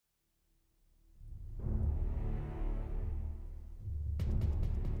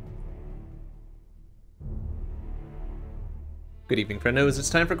Good evening, friendos. It's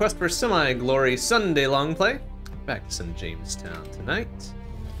time for Quest for Semi-Glory Sunday long play. Back to some Jamestown tonight.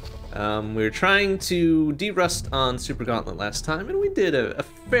 We were trying to de-rust on Super Gauntlet last time, and we did a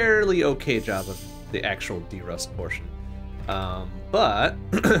fairly okay job of the actual de-rust portion. But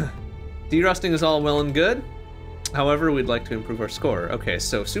de-rusting is all well and good. However, we'd like to improve our score. Okay,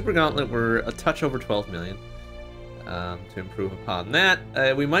 so Super Gauntlet, we're a touch over 12 million. To improve upon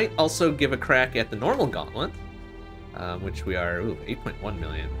that, we might also give a crack at the normal Gauntlet. Which we are, 8.1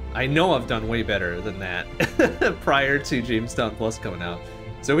 million. I know I've done way better than that prior to Jamestown Plus coming out.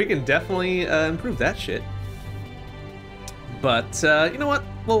 So we can definitely improve that shit. But, you know what?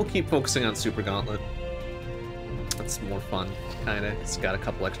 We'll keep focusing on Super Gauntlet. That's more fun, kinda. It's got a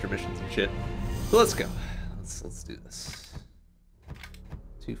couple extra missions and shit. So let's go. Let's do this.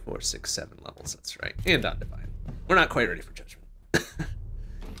 2, 4, 6, 7 levels, that's right. And on Divine. We're not quite ready for Judgment.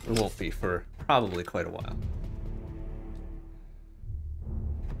 We won't be for probably quite a while.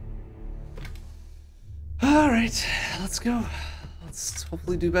 Alright, let's go. Let's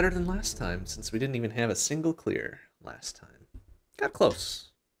hopefully do better than last time, since we didn't even have a single clear last time. Got close.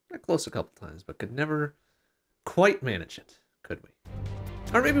 Got close a couple times, but could never quite manage it, could we?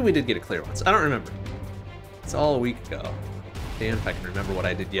 Or maybe we did get a clear once. I don't remember. It's all a week ago. Damn if I can remember what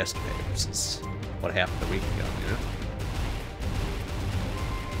I did yesterday versus what happened a week ago, you know?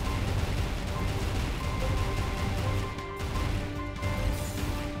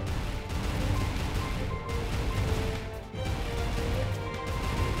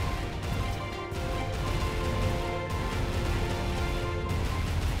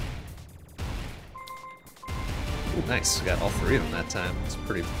 Nice, we got all three of them that time. It's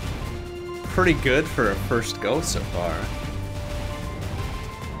pretty good for a first go so far.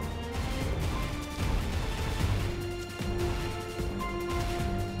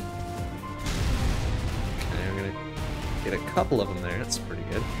 Okay, we're gonna get a couple of them there. That's pretty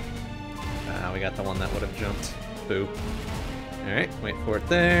good. We got the one that would have jumped. Boo. Alright, wait for it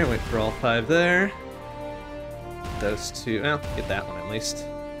there. Wait for all 5 there. Those 2. Well, get that one at least.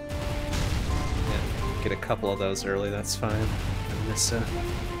 Get a couple of those early, that's fine. And miss a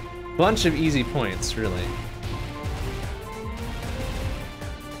bunch of easy points, really.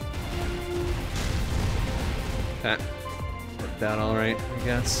 That worked out alright, I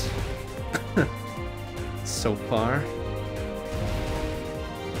guess. So far.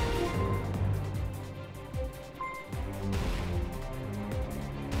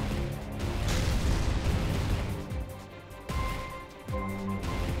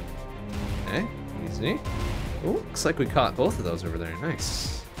 Okay. Easy. Ooh, looks like we caught both of those over there.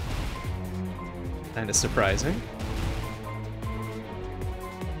 Nice. Kinda surprising.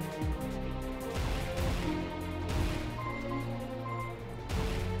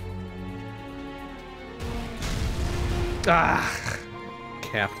 Ah!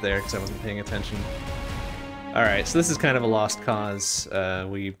 Capped there because I wasn't paying attention. Alright, so this is kind of a lost cause.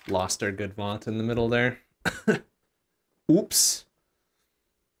 We lost our good vaunt in the middle there. Oops.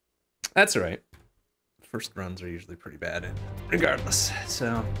 That's alright. First runs are usually pretty bad, regardless.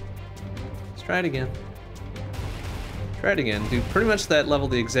 So, let's try it again. Try it again. Do pretty much that level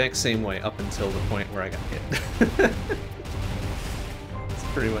the exact same way up until the point where I got hit. That's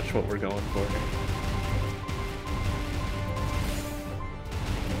pretty much what we're going for.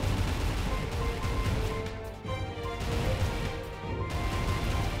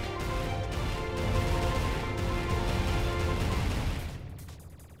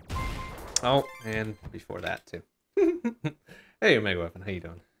 Oh, and before that, too. Hey, Omega Weapon, how you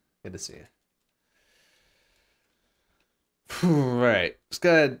doing? Good to see you. Right, just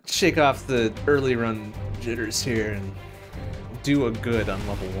gotta shake off the early run jitters here and do a good on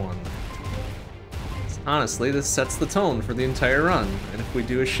level 1. Honestly, this sets the tone for the entire run, and if we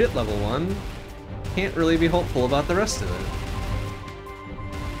do a shit level 1, can't really be hopeful about the rest of it.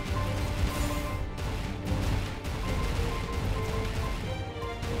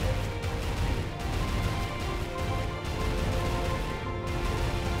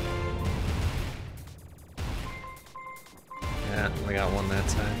 I got one that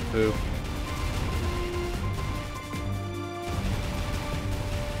time. Boo.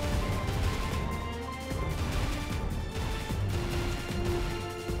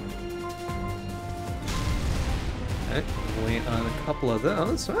 Okay, wait on a couple of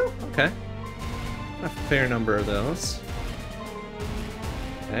those. Well, okay. A fair number of those.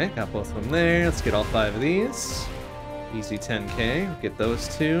 Okay, got both of them there. Let's get all 5 of these. Easy 10k. Get those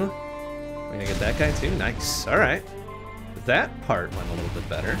 2. We're gonna get that guy too. Nice. Alright. That part went a little bit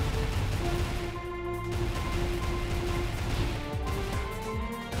better.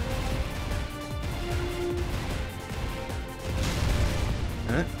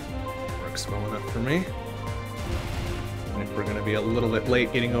 works well enough for me. Even if we're gonna be a little bit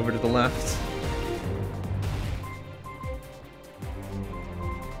late getting over to the left.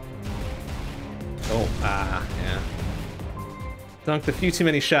 Oh, yeah. Dunked a few too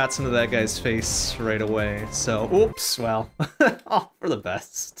many shots into that guy's face right away, so, oops, well, all for the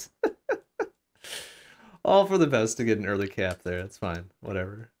best. All for the best to get an early cap there, that's fine,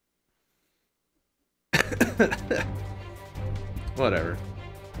 whatever. Whatever.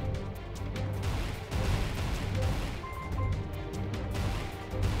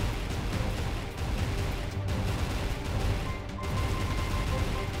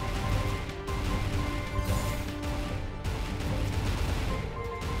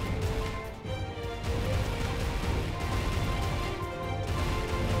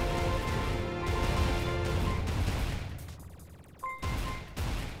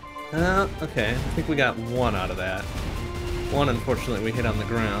 Okay, I think we got one out of that. One, unfortunately, we hit on the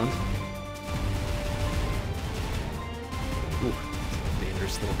ground. Ooh,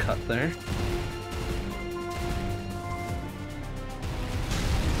 dangerous little cut there.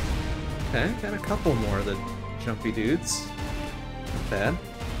 Okay, got a couple more of the jumpy dudes. Not bad.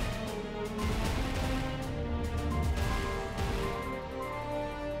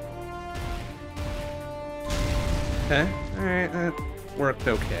 Okay, alright, that worked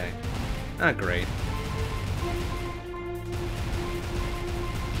okay. Not great.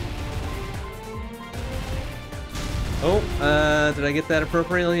 Oh, did I get that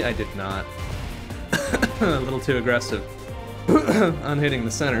appropriately? I did not. A little too aggressive on hitting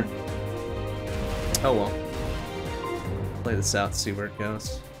the center. Oh well. Play this out, see where it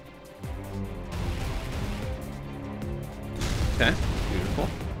goes. Okay, beautiful.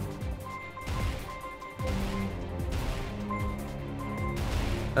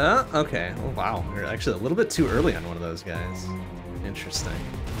 Okay. Oh, wow. We're actually a little bit too early on one of those guys. Interesting.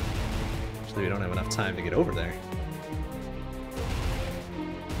 Actually, we don't have enough time to get over there.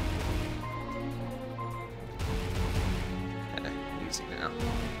 Okay, easy now.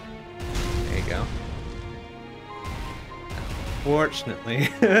 There you go. Fortunately.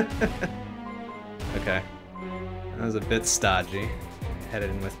 Okay. That was a bit stodgy.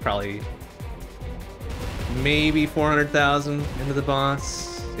 Headed in with probably maybe 400,000 into the boss.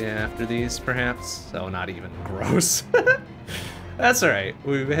 Yeah, after these, perhaps. So not even. Gross. That's alright.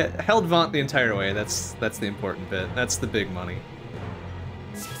 We've held Vaunt the entire way. That's the important bit. That's the big money.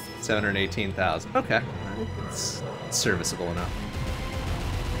 718,000. Okay. I think it's serviceable enough.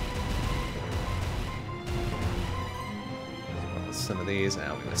 Some of these.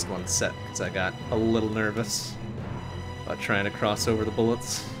 Oh, we missed one set because I got a little nervous about trying to cross over the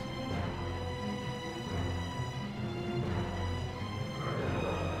bullets.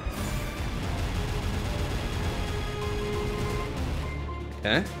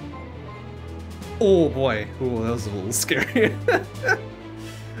 Okay. Oh boy. Ooh, that was a little scary.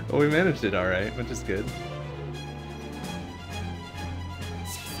 Well, we managed it alright, which is good.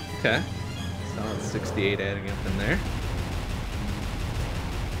 Okay. Solid 68 adding up in there.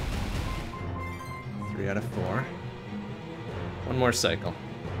 3 out of 4. One more cycle.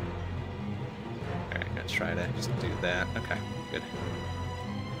 Alright, I'm gonna try to just do that. Okay, good.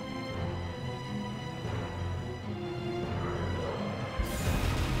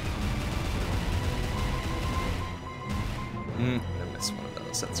 I missed one of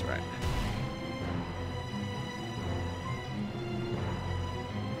those, that's right.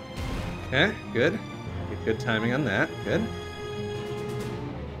 Okay, good. Get good timing on that, good.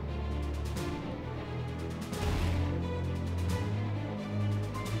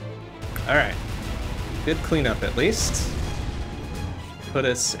 Alright. Good cleanup at least. Put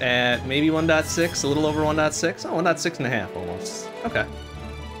us at maybe 1.6, a little over 1.6. Oh, 1.6 and a half almost. Okay.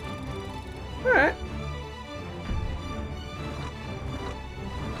 Alright.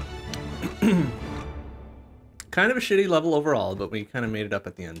 Kind of a shitty level overall, but we kind of made it up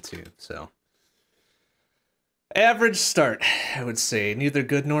at the end too, so. Average start, I would say. Neither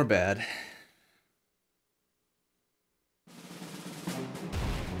good nor bad.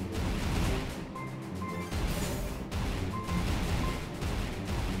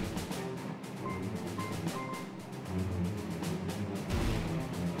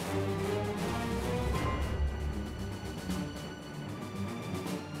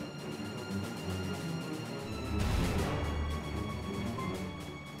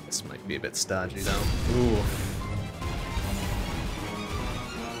 Be a bit stodgy though. Ooh.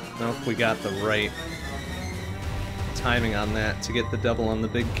 Nope, we got the right timing on that to get the double on the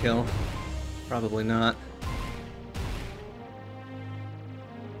big kill. Probably not.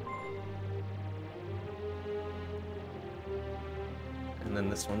 And then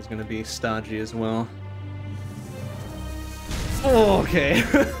this one's gonna be stodgy as well. Oh, okay.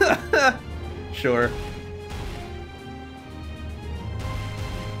 Sure.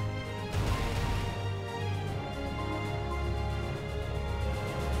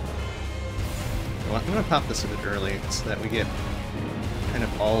 Well, I'm gonna pop this a bit early so that we get kind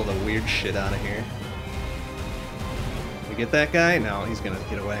of all the weird shit out of here. We get that guy? No, he's gonna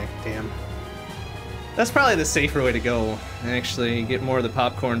get away. Damn. That's probably the safer way to go. Actually, get more of the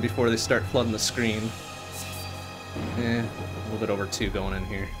popcorn before they start flooding the screen. A little bit over 2 going in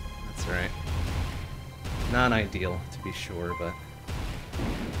here. That's alright. Non-ideal, to be sure, but...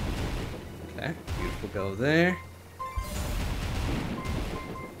 Okay, beautiful go there.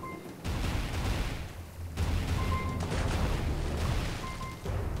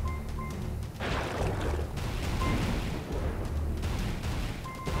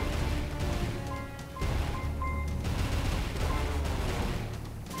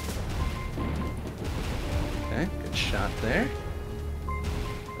 Shot there.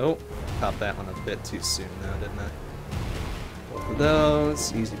 Oh, popped that one a bit too soon now, didn't I? Both of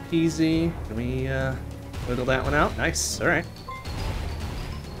those, easy peasy. Can we wiggle that one out? Nice, alright.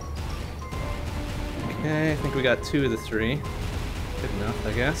 Okay, I think we got 2 of the 3. Good enough,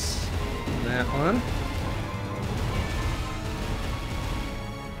 I guess. That one.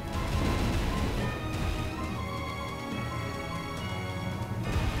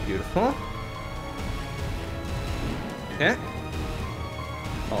 Beautiful. Okay.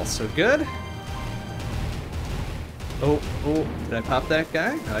 Also good. Oh, did I pop that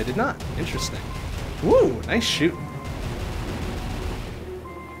guy? No, I did not. Interesting. Woo, nice shoot.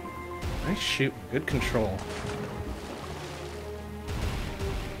 Nice shoot. Good control.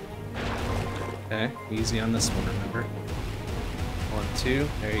 Okay, easy on this one, remember. 1, 2,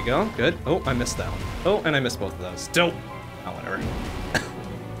 there you go. Good. Oh, I missed that one. Oh, and I missed both of those. Dope. Oh, whatever.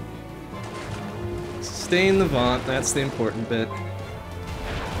 Sustain the Vaunt, that's the important bit.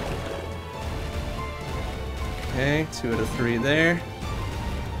 Okay, 2 out of 3 there.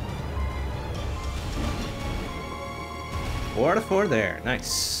 4 out of 4 there,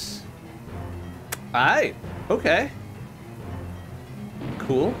 nice. Aight, okay.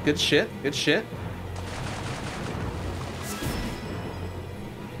 Cool, good shit, good shit.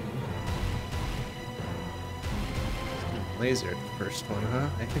 Laser at the first one, huh?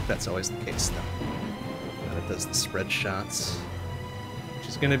 I think that's always the case, though. That it does the spread shots. Which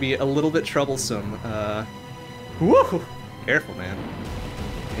is gonna be a little bit troublesome. Woo! Careful, man.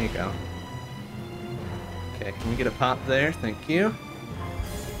 There you go. Okay, can we get a pop there? Thank you.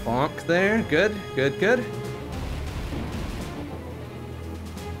 Bonk there. Good, good, good.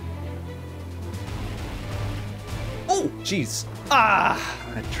 Oh, jeez. Ah!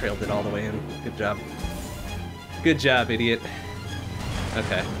 I trailed it all the way in. Good job. Good job, idiot.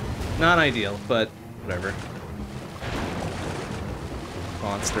 Okay. Not ideal, but whatever.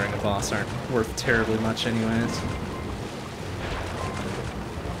 Bonds during a boss aren't worth terribly much anyways.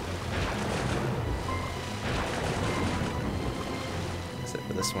 Except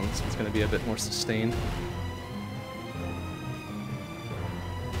for this one, so it's going to be a bit more sustained.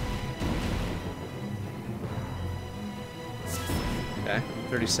 Okay,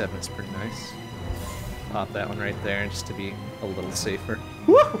 37 is pretty nice. Pop that one right there just to be a little safer.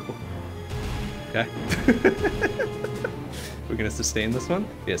 Woo! Okay. We're gonna sustain this one?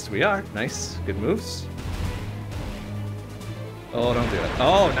 Yes, we are. Nice. Good moves. Oh, don't do it.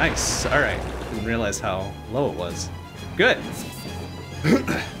 Oh, nice. Alright. Didn't realize how low it was. Good.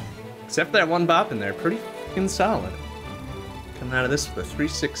 Except for that one bop in there. Pretty fucking solid. Coming out of this with a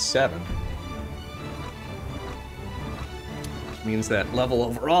 367. Which means that level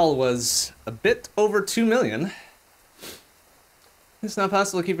overall was a bit over 2 million. It's not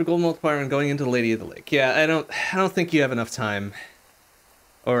possible to keep your gold multiplier when going into Lady of the Lake. Yeah, I don't think you have enough time.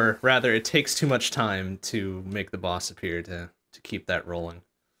 Or rather, it takes too much time to make the boss appear to keep that rolling.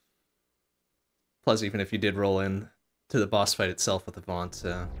 Plus, even if you did roll in to the boss fight itself with the Vaunt,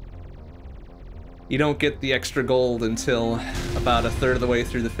 you don't get the extra gold until about 1/3 of the way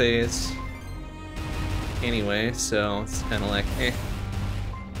through the phase. Anyway, so it's kind of like, eh.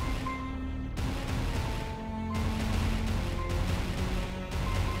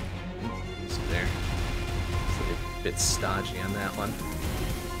 There. It's like a bit stodgy on that one.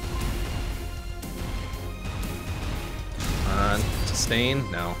 Come on, sustain?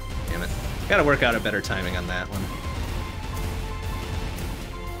 No, damn it. Gotta work out a better timing on that one.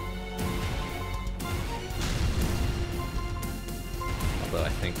 Although I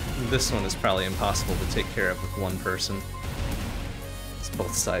think this one is probably impossible to take care of with one person. It's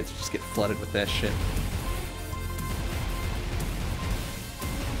both sides just get flooded with that shit.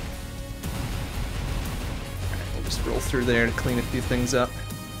 roll through there to clean a few things up.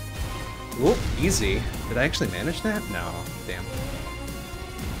 Whoop, easy. Did I actually manage that? No, damn.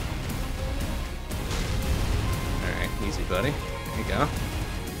 Alright, easy, buddy. There you go.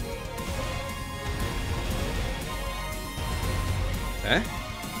 Okay.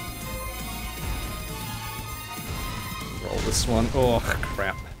 Roll this one. Oh,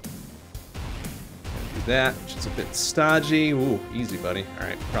 crap. Do that, which is a bit stodgy. Ooh, easy, buddy.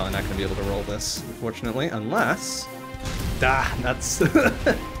 Alright, probably not going to be able to roll this, unfortunately, unless... Ah, nuts.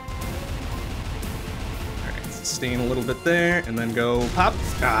 Alright, sustain a little bit there, and then go pop.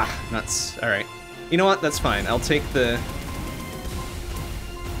 Ah, nuts. Alright. You know what? That's fine. I'll take the...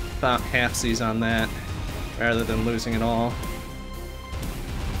 about halfsies on that, rather than losing it all.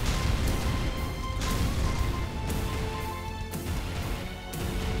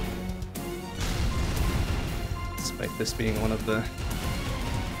 Despite this being one of the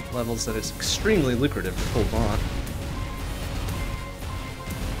levels that is extremely lucrative to pull on.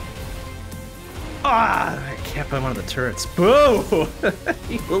 Ah! I can't find one of the turrets. Boo!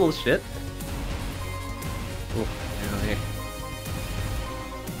 You little shit. Oh, really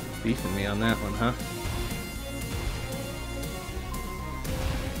beefing me on that one, huh?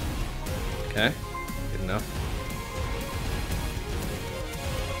 Okay, good enough.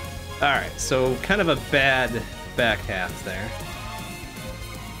 Alright, so kind of a bad back half there.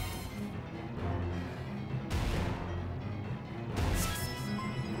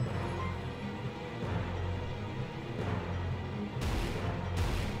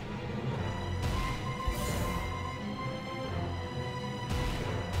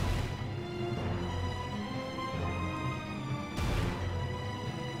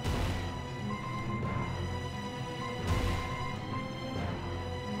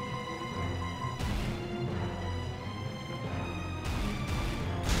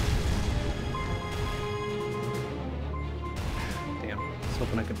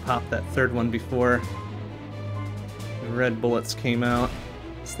 Hoping I could pop that third one before the red bullets came out.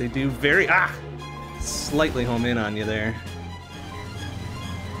 So they do very... Ah! Slightly home in on you there.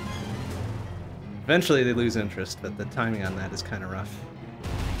 Eventually they lose interest, but the timing on that is kind of rough.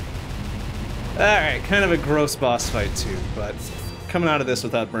 Alright, kind of a gross boss fight too, but coming out of this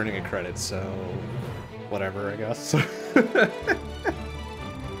without burning a credit, so... whatever, I guess.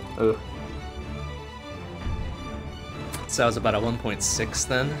 Oh. So that was about a 1.6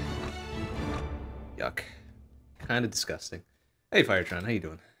 then. Yuck. Kind of disgusting. Hey, Firetron, how you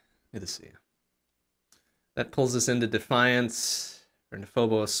doing? Good to see you. That pulls us into Defiance, or into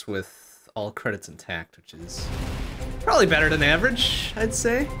Phobos, with all credits intact, which is probably better than average, I'd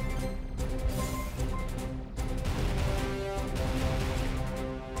say.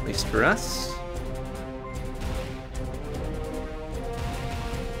 At least for us.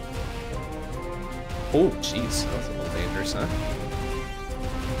 Oh, jeez, that was a little dangerous, huh?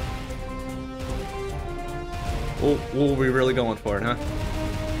 Oh, what were we really going for it, huh?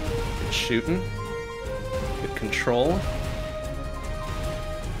 Good shooting. Good control.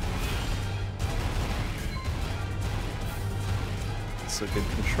 So good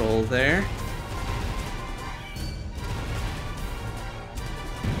control there.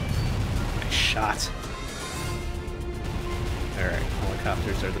 Nice shot. Alright,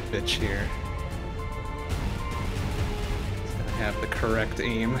 helicopters are the bitch here. Have the correct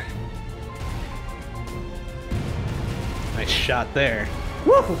aim. Nice shot there.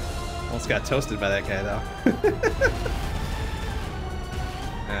 Woo! Almost got toasted by that guy though.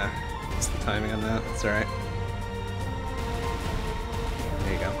 Yeah, it's the timing on that. That's alright.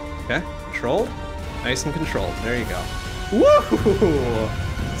 There you go. Okay, controlled. Nice and controlled. There you go. Woo!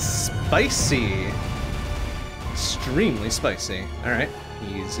 Spicy. Extremely spicy. Alright,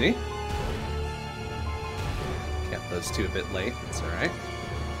 easy. Those two a bit late, that's alright.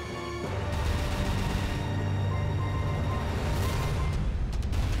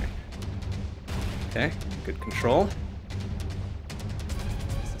 Okay, good control.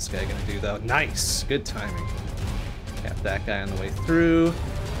 What's this guy gonna do though? Nice! Good timing. Cap that guy on the way through.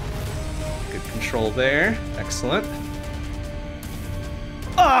 Good control there. Excellent.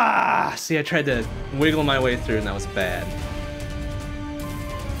 Ah! See, I tried to wiggle my way through and that was bad.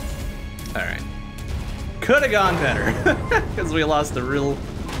 Alright. Could have gone better, because we lost a real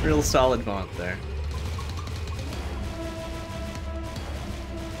solid vaunt there.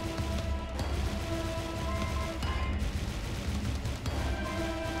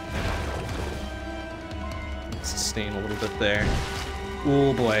 Sustain a little bit there.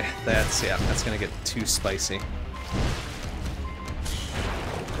 Oh boy, that's gonna get too spicy.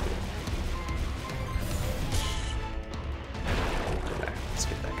 Okay, let's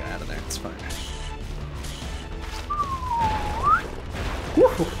get that guy out of there, it's fine.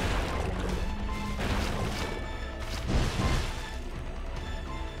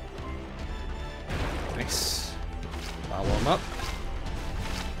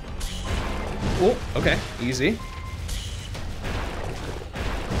 easy.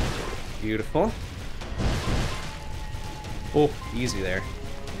 Beautiful. Oh, easy there.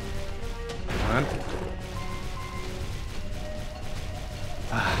 Come on.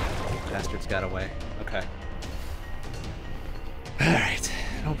 Ah, bastard's got away. Okay. Alright,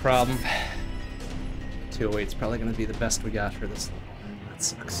 no problem. 208's probably gonna be the best we got for this level. That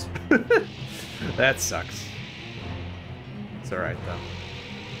sucks. That sucks. It's alright though.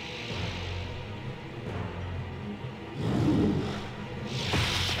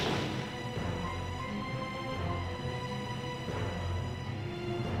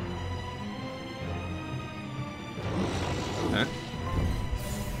 Huh?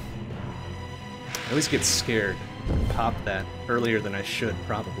 I always get scared. Pop that earlier than I should,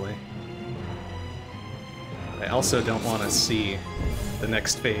 probably. I also don't want to see the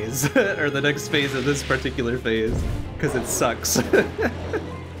next phase, or the next phase of this particular phase, because it sucks.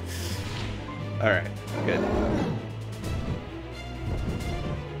 Alright, good.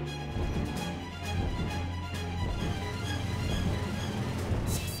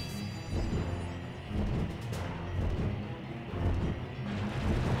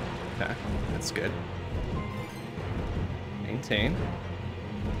 Okay, that's good. Maintain.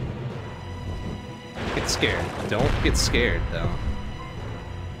 Don't get scared. Don't get scared, though.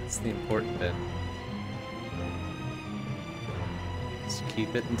 That's the important bit. Just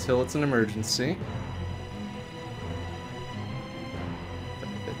keep it until it's an emergency.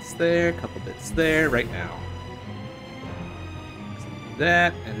 Couple bits there, couple bits there, right now.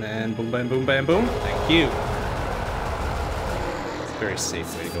 That, and then boom, bam, boom, bam, boom. Thank you. It's a very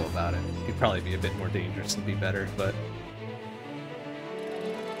safe way to go about it. It could probably be a bit more dangerous and be better, but...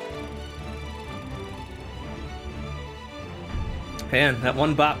 Man, that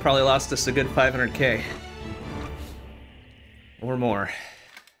one bot probably lost us a good 500k. Or more.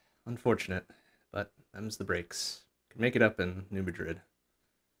 Unfortunate, but them's the breaks. Could make it up in New Madrid.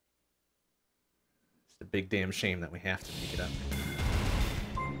 It's a big damn shame that we have to make it up.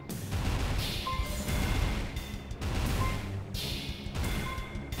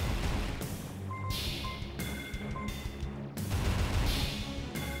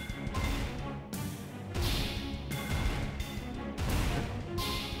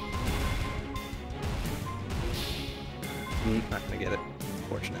 Not gonna get it.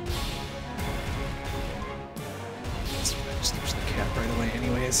 Unfortunate. I just touched the cap right away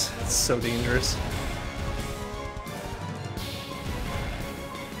anyways. It's so dangerous.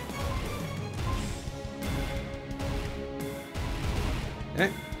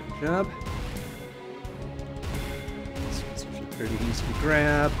 Okay, good job. This one's usually pretty easy to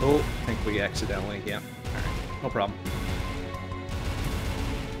grab. Oh, I think we accidentally, yeah. Alright, no problem.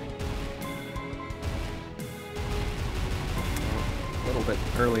 A little bit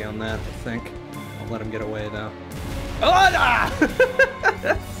early on that, I think. I'll let him get away, though. Oh, ah!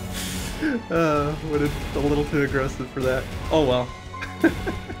 Would have been a little too aggressive for that. Oh, well.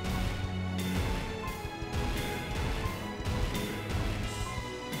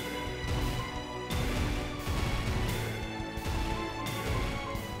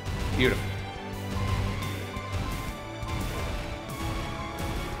 Beautiful.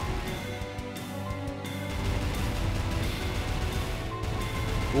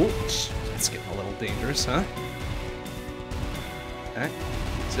 Ooh, that's getting a little dangerous, huh? Okay,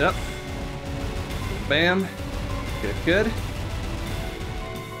 ease up. Bam. Good, good.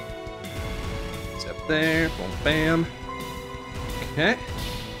 Ease up there. Boom, bam. Okay.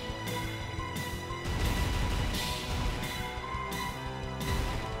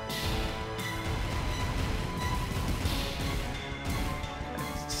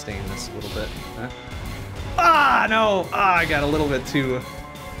 Sustain this a little bit, huh? Ah, no! Ah, I got a little bit too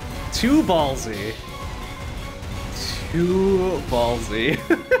ballsy. Too ballsy.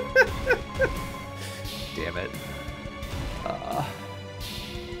 Damn it.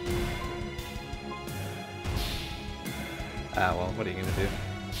 Well, what are you gonna do?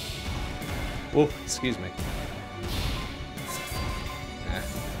 Whoa, excuse me.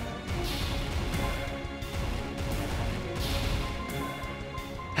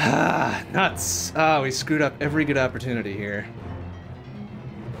 Ah, nuts. Ah, we screwed up every good opportunity here.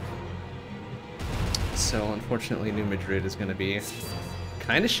 So, unfortunately, New Madrid is going to be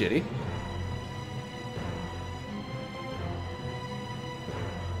kind of shitty.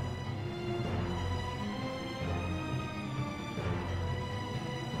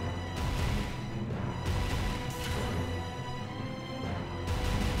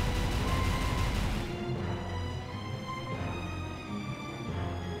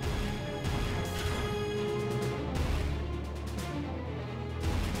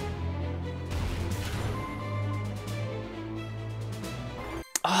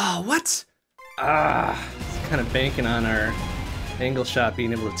 Oh, what? Ah, it's kind of banking on our angle shot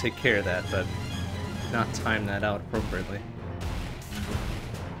being able to take care of that, but not time that out appropriately.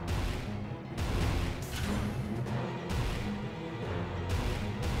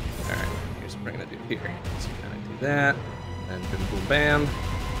 Alright, here's what we're gonna do here. So kind of do that, and then boom, boom, bam.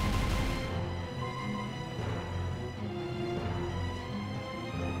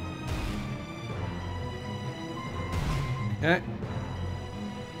 Okay.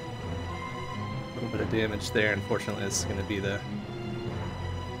 A little bit of damage there. Unfortunately, this is going to be the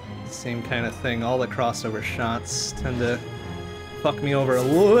same kind of thing. All the crossover shots tend to fuck me over a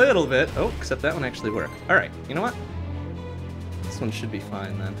little bit. Oh, except that one actually worked. Alright, you know what? This one should be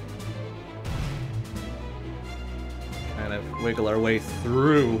fine then. Kind of wiggle our way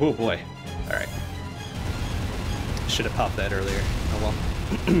through. Oh boy. Alright. Should have popped that earlier. Oh well.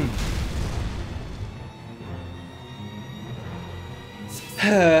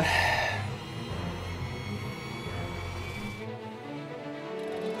 Yeah,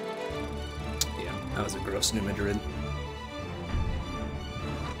 that was a gross new Madrid.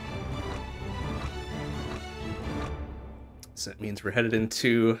 So that means we're headed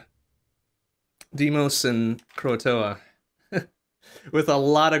into Demos and Croatoa with a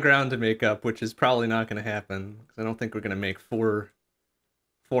lot of ground to make up, which is probably not going to happen, because I don't think we're going to make 4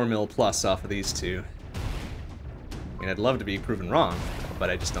 mil plus off of these two. I mean, I'd love to be proven wrong, but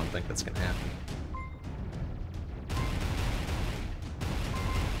I just don't think that's going to happen.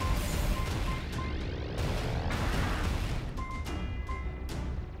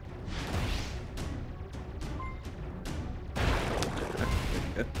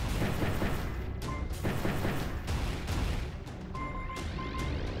 Good.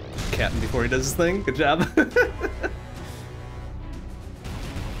 Captain before he does his thing. Good job.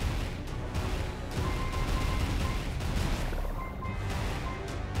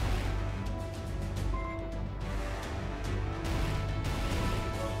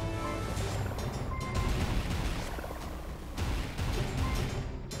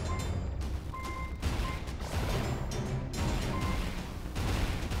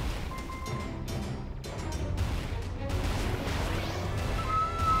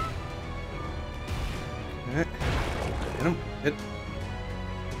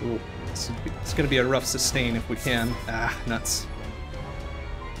 It's gonna be a rough sustain if we can. Ah, nuts.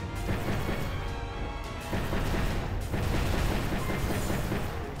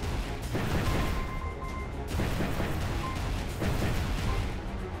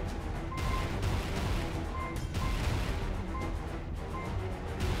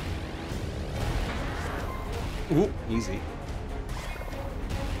 Ooh, easy.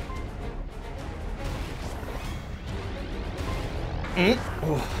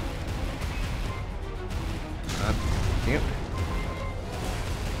 Oh. Yep.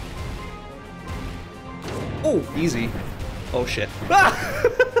 Oh, easy. Oh shit. Ah!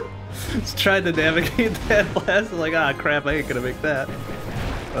 Just tried to navigate that blast. Like, ah, crap, I ain't gonna make that.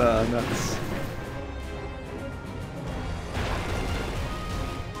 Nuts.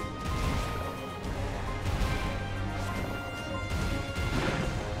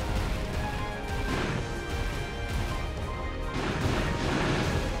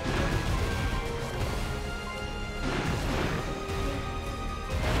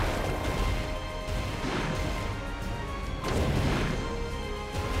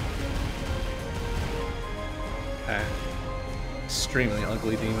 Extremely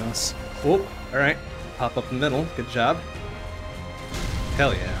ugly Demos. Whoop, alright. Pop up the middle. Good job.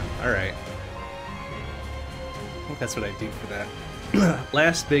 Hell yeah. Alright. I think that's what I do for that.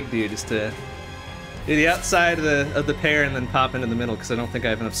 Last big dude is to do the outside of the pair and then pop into the middle, because I don't think I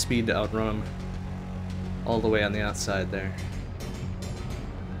have enough speed to outrun him all the way on the outside there.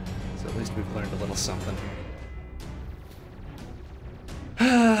 So at least we've learned a little something here.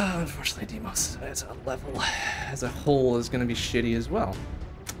 Unfortunately, Demos as a level, as a whole, is going to be shitty as well.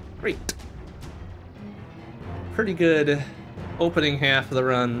 Great. Pretty good opening half of the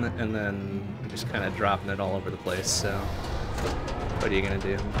run, and then just kind of dropping it all over the place, so what are you going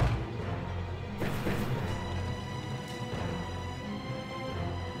to do?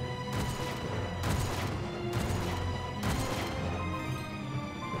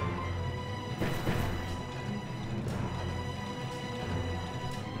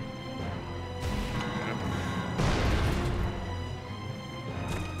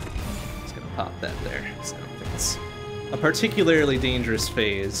 Particularly dangerous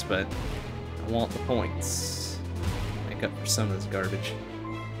phase, but I want the points. Make up for some of this garbage.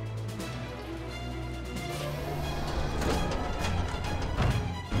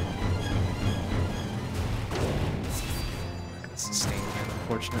 Not gonna sustain that,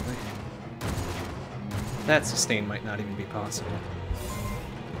 unfortunately. That sustain might not even be possible.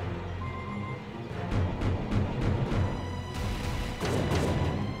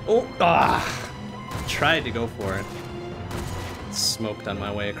 Oh, tried to go for it. Smoked on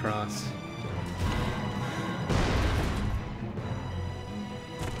my way across.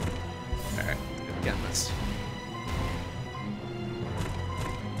 Alright, good again this.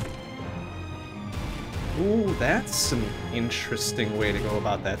 Ooh, that's an interesting way to go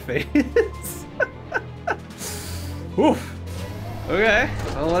about that phase. Oof. Okay,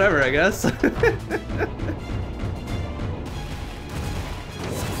 well, whatever, I guess.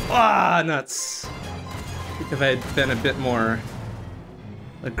 Ah, nuts. I think if I had been a bit more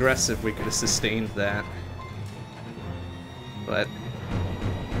aggressive, we could have sustained that. But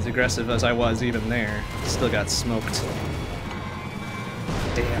as aggressive as I was even there, still got smoked.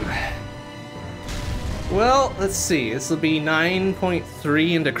 Damn. Well, let's see. This will be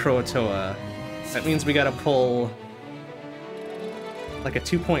 9.3 into Croatoa. That means we gotta pull like a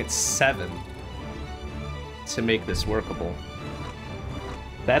 2.7 to make this workable.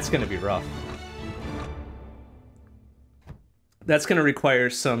 That's gonna be rough. That's gonna require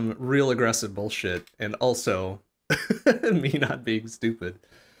some real aggressive bullshit, and also me not being stupid.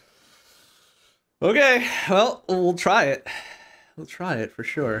 Okay, well, we'll try it. We'll try it for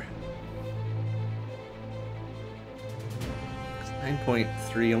sure.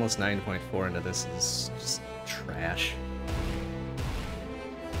 9.3, almost 9.4 into this is just trash.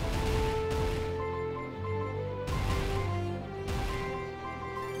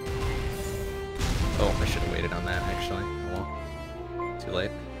 Oh, I should have waited on that, actually. Oh, well, too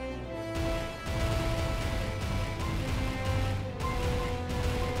late.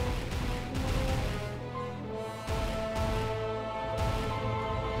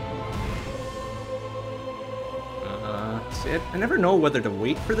 See, I never know whether to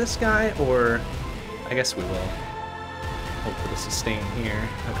wait for this guy, or I guess we will. Hope for the sustain here.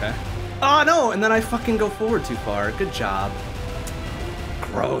 Okay. Oh, no! And then I fucking go forward too far. Good job.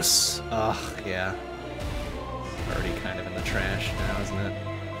 Gross. Ugh, yeah. Already kind of in the trash now, isn't it?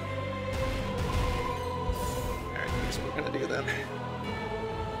 Alright, here's what we're gonna do then.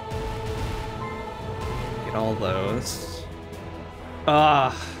 Get all those.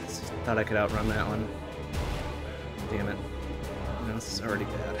 Ah, thought I could outrun that one. Damn it. No, this is already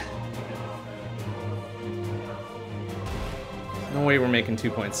bad. No way we're making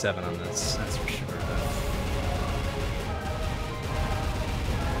 2.7 on this, that's for sure.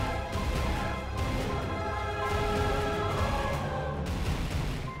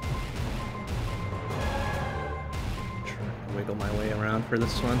 Wiggle my way around for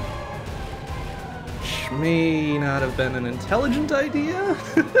this one. Which may not have been an intelligent idea.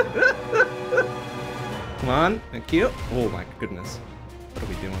 Come on, thank you. Oh my goodness. What are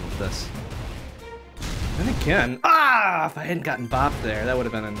we doing with this? And again, if I hadn't gotten bopped there, that would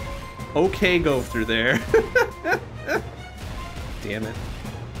have been an okay go through there. Damn it.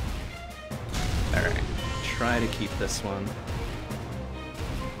 Alright, try to keep this one.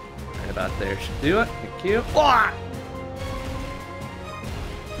 Right about there should do it. Thank you.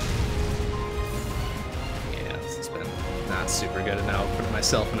 Yeah, this has been not super good, and now I've put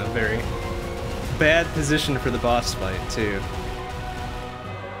myself in a very bad position for the boss fight, too.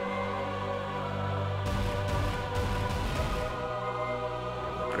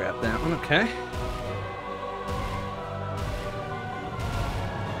 Grab that one, okay.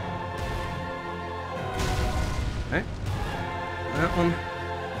 Okay. That one.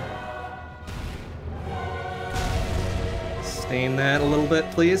 Sustain that a little bit,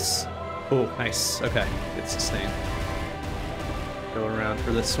 please. Oh, nice. Okay, good sustain. Go around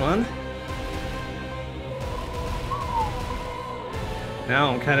for this one.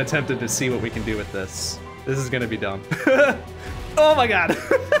 Now I'm kind of tempted to see what we can do with this. This is gonna be dumb. Oh my god!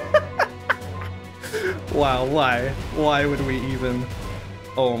 Wow, why? Why would we even?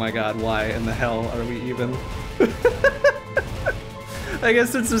 Oh my god, why in the hell are we even? I guess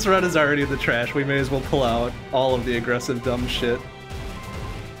since this run is already in the trash, we may as well pull out all of the aggressive dumb shit.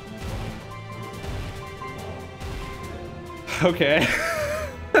 Okay.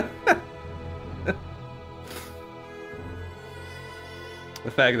 The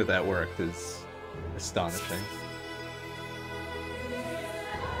fact that that worked is astonishing.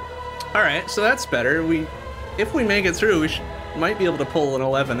 Alright, so that's better. If we make it through, we might be able to pull an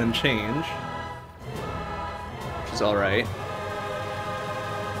 11 and change. Which is alright.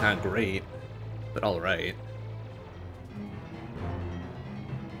 Not great, but alright.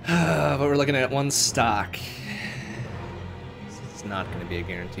 But we're looking at one stock. This is not going to be a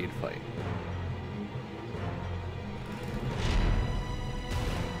guaranteed fight.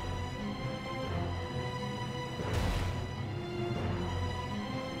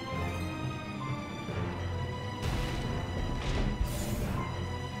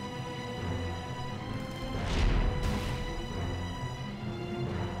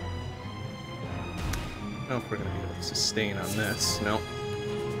 know if we're gonna be able to sustain on this. Nope.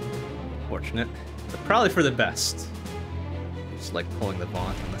 Fortunate. But probably for the best. Just like pulling the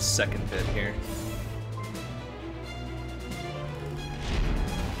Vaunt on the second bit here.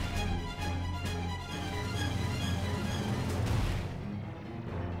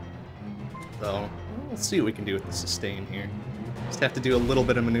 So, let's see what we can do with the sustain here. Just have to do a little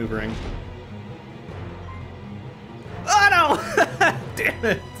bit of maneuvering. Oh no! Damn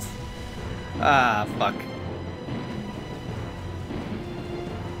it! Ah, fuck.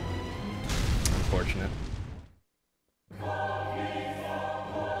 Unfortunate.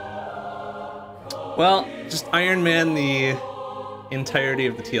 Well, just Iron Man the entirety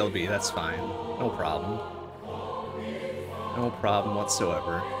of the TLB, that's fine. No problem. No problem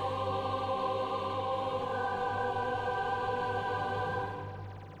whatsoever.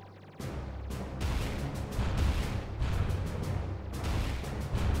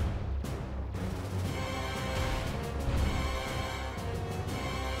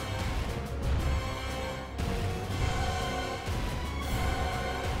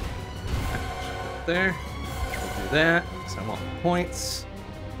 There. We'll do that, because I want points.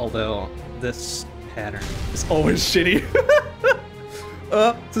 Although, this pattern is always shitty.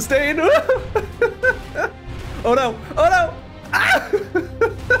 Sustain! Oh no! Oh no! Ah!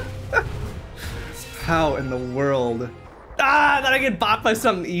 How in the world? Ah, then I get bopped by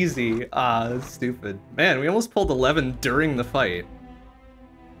something easy. Ah, that's stupid. Man, we almost pulled 11 during the fight.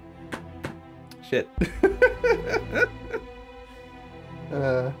 Shit.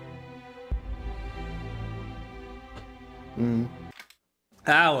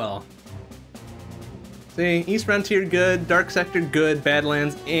 Ah, well. See, East Frontier good, Dark Sector good,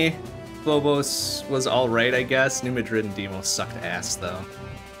 Badlands eh. Phobos was alright, I guess. New Madrid and Demos sucked ass, though.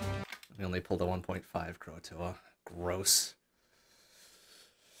 We only pulled a 1.5 Croatoa. Gross.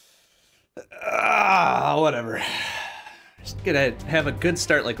 Ah, whatever. Just gonna have a good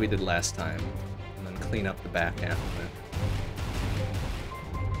start like we did last time, and then clean up the back half of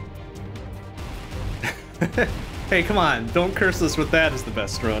it. Hey, come on, don't curse us with that as the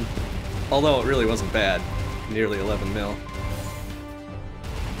best run. Although it really wasn't bad. Nearly 11 mil.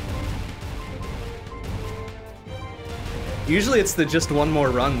 Usually it's the just one more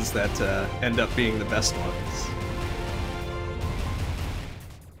runs that end up being the best ones.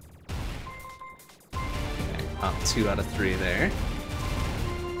 Okay, pop 2 out of 3 there.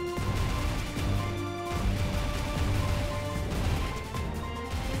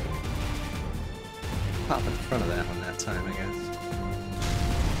 Pop in front of that one that time, I guess.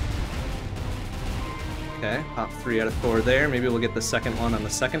 Okay, pop 3 out of 4 there. Maybe we'll get the second one on the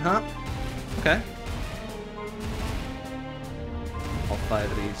second hop. Okay. All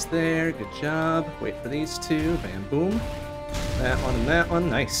 5 of these there. Good job. Wait for these 2. Bam, boom. That one and that one.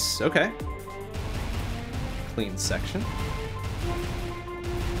 Nice. Okay. Clean section.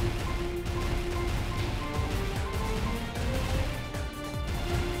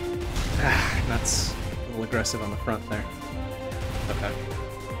 Ah, nuts. A little aggressive on the front there. Okay.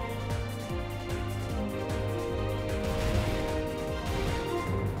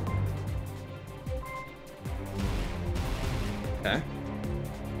 Okay.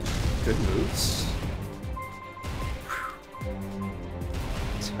 Good moves.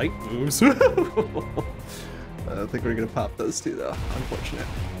 Tight moves. I don't think we're gonna pop those 2 though. Unfortunate.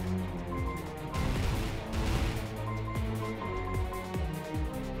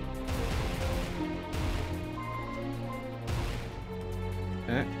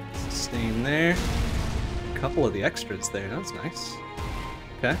 Okay, sustain there. A couple of the extras there, that's nice.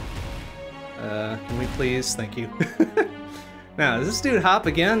 Okay. Can we please? Thank you. Now, does this dude hop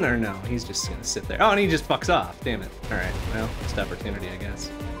again, or no? He's just gonna sit there. Oh, and he just fucks off. Damn it. Alright, well, missed opportunity, I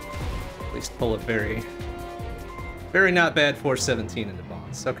guess. At least pull a very, very not bad 417 into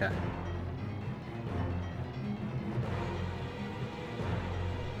boss. Okay.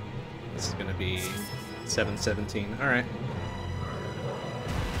 This is gonna be 717. Alright.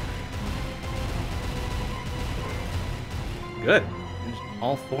 Good.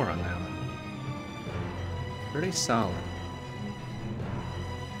 All 4 on that one. Pretty solid.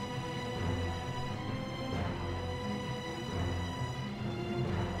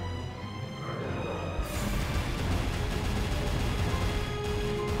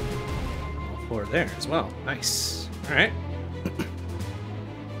 All 4 there as well. Nice. Alright.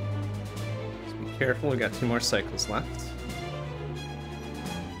 Just be careful, we got 2 more cycles left.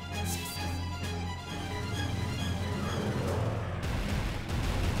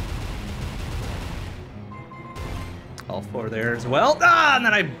 All 4 there as well. Ah, and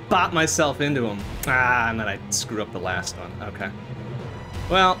then I bot myself into him. Ah, and then I screw up the last one. Okay.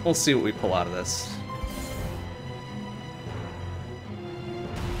 Well, we'll see what we pull out of this.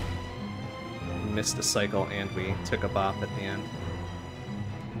 missed a cycle and we took a bop at the end.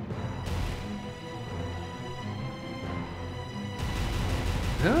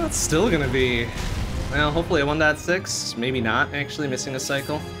 No, it's still gonna be, well, hopefully a 1.6, maybe not actually missing a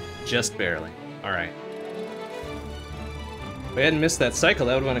cycle, just barely. All right. If we hadn't missed that cycle,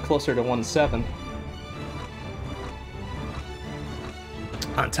 that would have been closer to 1.7.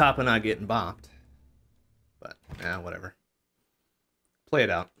 On top of not getting bopped. But, yeah, whatever. Play it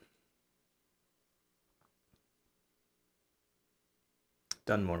out.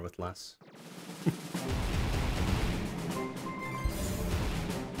 Done more with less.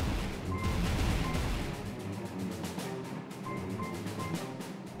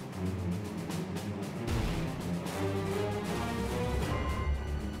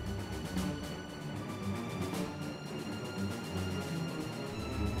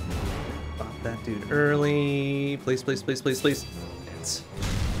 That dude early. Please, please, please, please, please. It's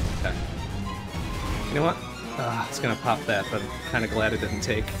okay. You know what? It's gonna pop that, but I'm kind of glad it didn't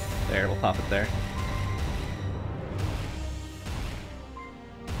take. There, we'll pop it there.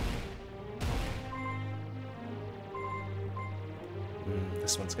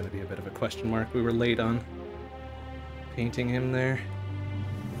 This one's gonna be a bit of a question mark. We were late on painting him there.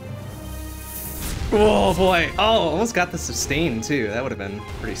 Oh boy! Oh, almost got the sustain too. That would have been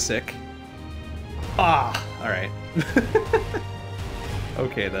pretty sick. Ah, alright.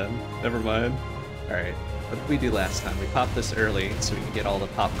 Okay then, never mind. Alright, what did we do last time? We popped this early so we could get all the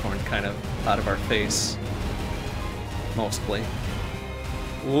popcorn kind of out of our face. Mostly.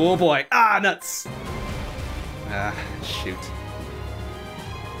 Oh boy, ah, nuts! Ah, shoot.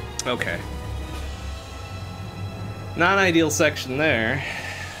 Okay. Non-ideal section there.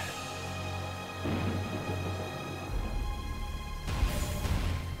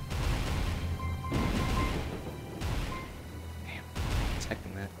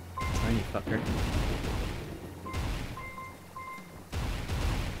 Fucker.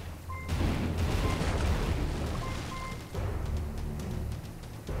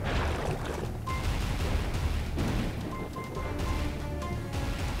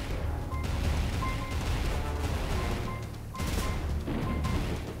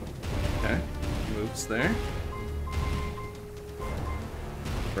 Okay, moves there.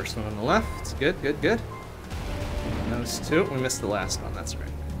 First one on the left. Good, good, good. Those two. We missed the last one, that's right.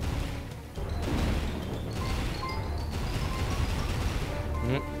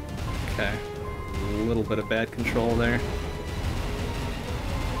 Okay, a little bit of bad control there.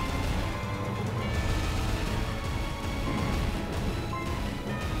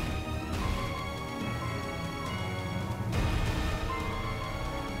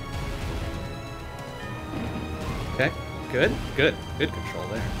 Okay, good, good, good control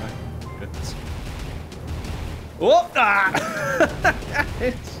there. My goodness. Oh! Ah!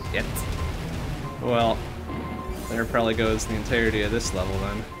 Shit. Well, there probably goes the entirety of this level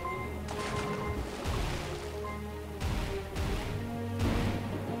then.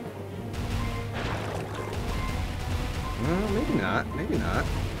 Well, maybe not, maybe not.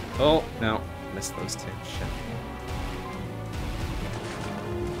 Oh, no, missed those two, shit.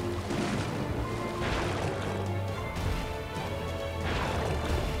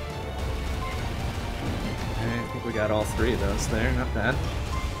 I think we got all three of those there, not bad.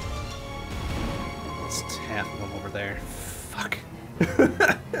 Let's half of them over there. Fuck.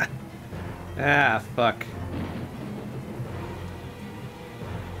 Ah, fuck.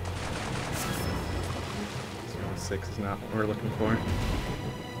 Six is not what we're looking for.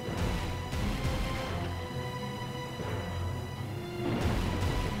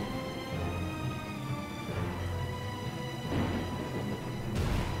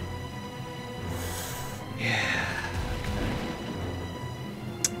 Yeah.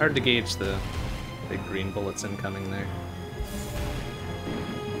 Okay. Hard to gauge the big green bullets incoming there.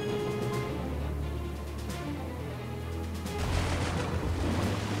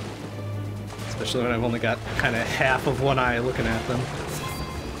 Especially when I've only got kind of half of one eye looking at them.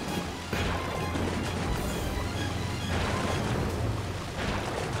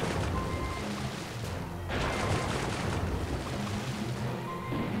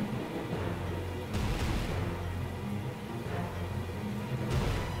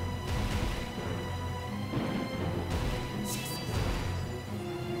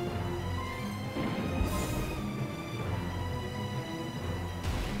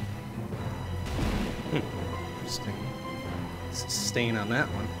 Interesting. Sustain on that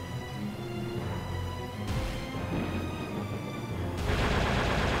one.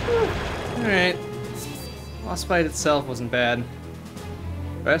 Alright. Boss fight itself wasn't bad.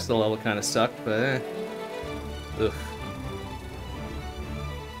 The rest of the level kind of sucked, but ugh.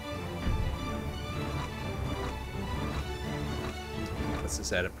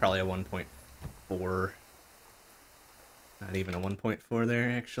 said, probably a 1.4. Not even a 1.4 there,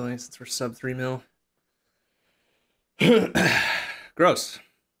 actually, since we're sub 3 mil. Gross.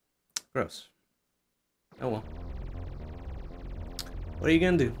 Gross. Oh well. What are you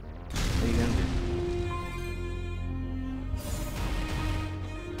gonna do? What are you gonna do?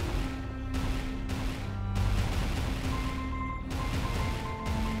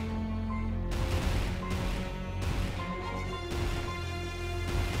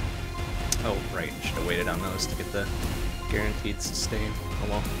 Oh, right. Should have waited on those to get the guaranteed sustain. Oh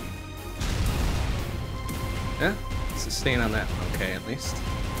well. Yeah, sustain on that one, okay, at least.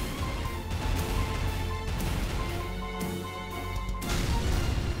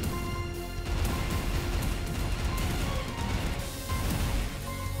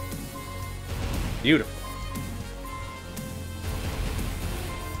 Beautiful.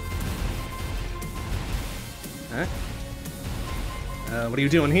 Okay. What are you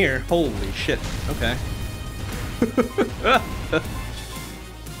doing here? Holy shit. Okay.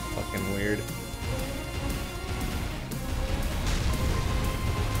 Fucking weird.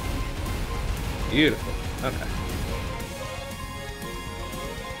 Beautiful. Okay.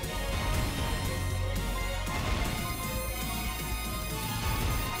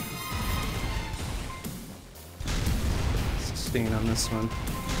 Sustain on this one.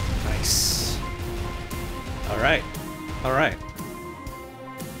 Nice. All right. All right.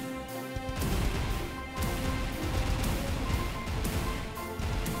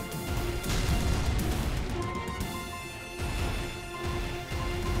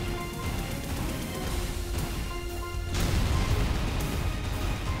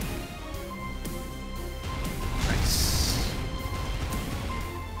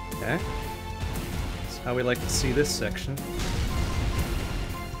 Okay. That's how we like to see this section.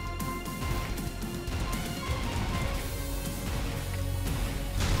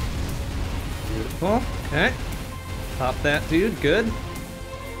 Beautiful. Okay. Pop that dude. Good.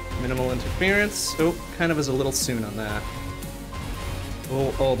 Minimal interference. Oh, kind of is a little soon on that.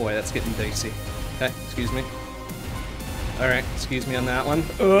 Oh, oh boy, that's getting dicey. Okay, excuse me. Alright, excuse me on that one.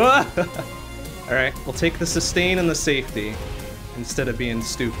 Alright, we'll take the sustain and the safety instead of being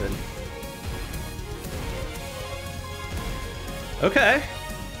stupid. Okay.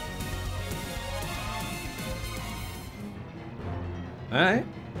 Alright.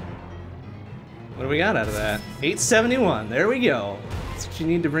 What do we got out of that? 871, there we go. That's what you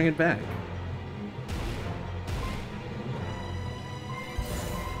need to bring it back.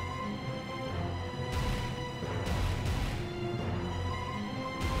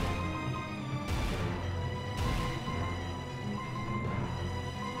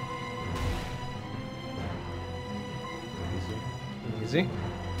 Easy. I'm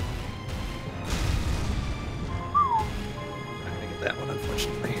gonna get that one,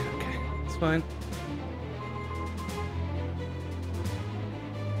 unfortunately. Okay, it's fine.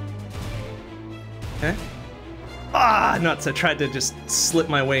 Okay. Ah, nuts! I tried to just slip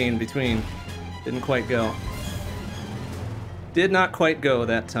my way in between. Didn't quite go. Did not quite go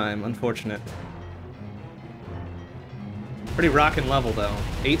that time, unfortunate. Pretty rockin' level, though.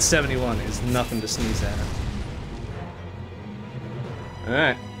 871 is nothing to sneeze at.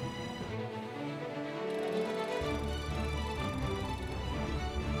 Alright.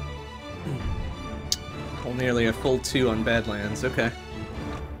 Well, nearly a full 2 on Badlands, okay.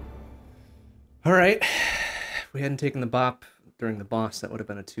 Alright. If we hadn't taken the bop during the boss, that would have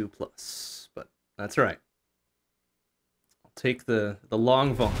been a 2+. But that's alright. I'll take the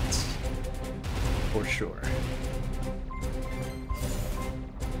long vaults. For sure.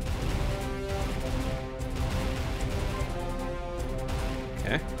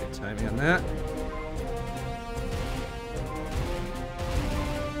 Okay, good timing on that.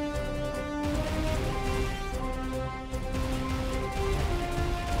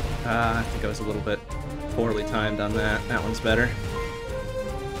 I think I was a little bit poorly timed on that. That one's better.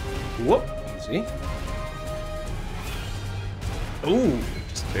 Whoop, easy. Ooh,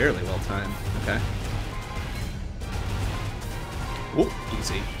 just barely well timed. Okay. Whoop,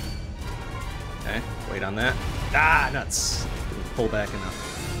 easy. Okay, wait on that. Ah, nuts. Didn't pull back enough.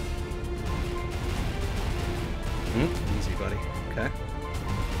 Easy, buddy. Okay.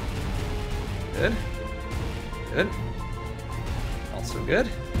 Good. Good. Also good.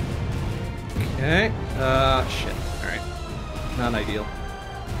 Okay. Shit. Alright. Not ideal.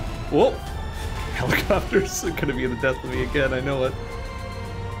 Whoa! Helicopters are gonna be the death of me again, I know it.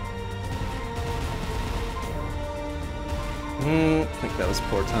 I think that was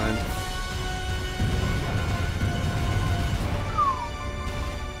poor time.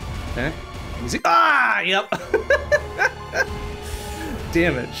 Okay. Easy. Ah! Yep!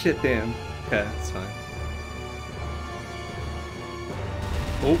 damn it. Shit, damn. Okay, that's fine.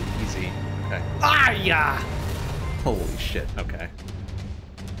 Oh, easy. Okay. Ah, yeah! Holy shit, okay.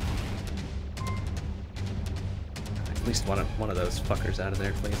 At least one of those fuckers out of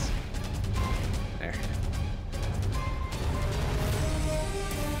there, please. There.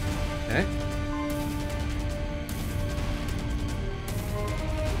 Okay.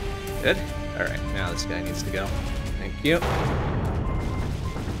 Good. Alright, now this guy needs to go. Thank you.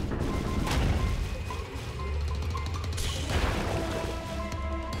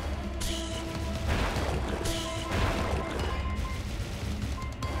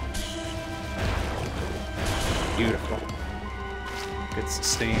 Beautiful. Good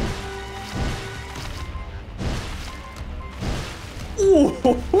sustain. Ooh,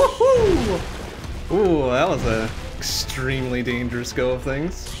 ooh, that was a extremely dangerous go of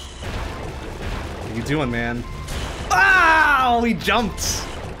things. What are you doing, man? Ah! He jumped!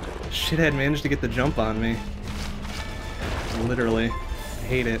 Shithead managed to get the jump on me. Literally. I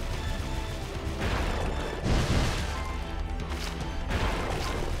hate it.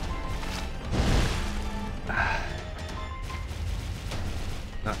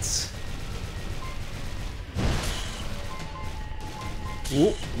 Nuts.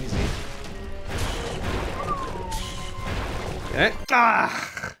 Ooh, easy. Okay.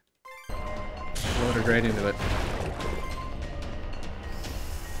 Ah! Loaded right into it.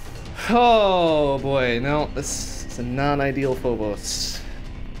 Oh boy, no, this is a non-ideal Phobos.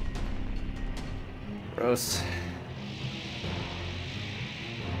 Gross.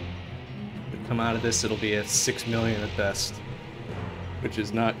 If we come out of this, it'll be a 6 million at best, which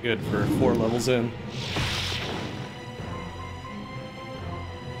is not good for 4 levels in.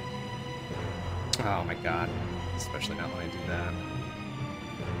 Oh my god. Especially not when I do that.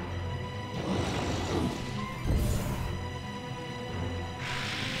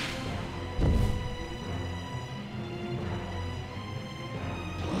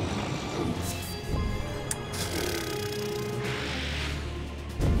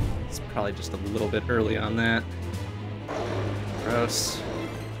 It's probably just a little bit early on that. Gross.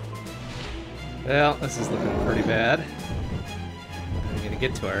 Well, this is looking pretty bad. I'm gonna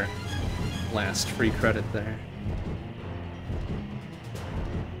get to our last free credit there.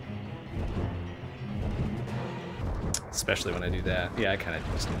 Especially when I do that. Yeah, I kind of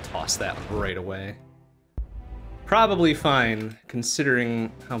just toss that right away. Probably fine,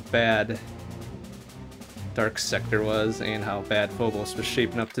 considering how bad Dark Sector was and how bad Phobos was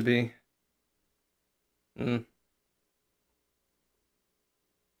shaping up to be.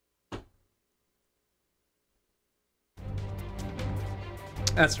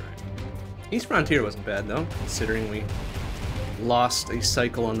 That's right. East Frontier wasn't bad, though, considering we lost a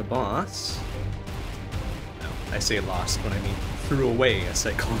cycle on the boss. No, I say lost when I mean threw away a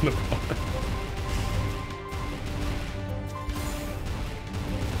cycle on the boss.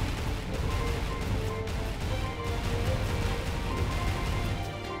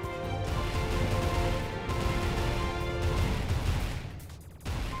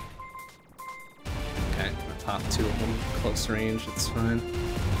 Okay, I'll pop 2 of them close range, it's fine.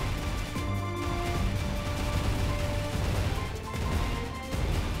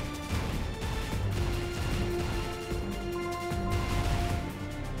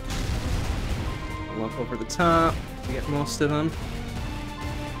 Up over the top to get most of them.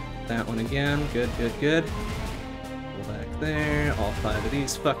 That one again. Good, good, good. Go back there. All 5 of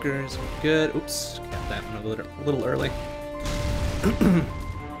these fuckers. Good. Oops. Got that one a little early.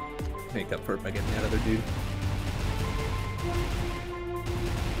 Make up for it by getting that other dude.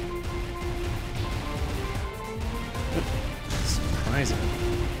 Surprising.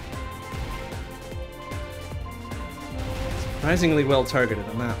 Surprisingly well targeted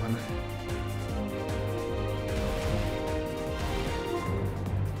on that one.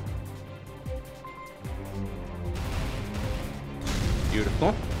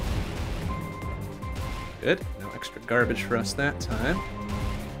 Beautiful. Good. No extra garbage for us that time.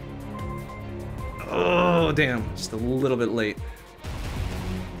 Oh, damn. Just a little bit late.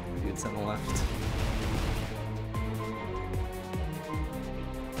 Dude's on the left.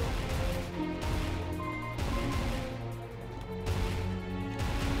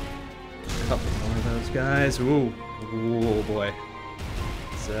 A couple more of those guys. Ooh. Ooh, boy.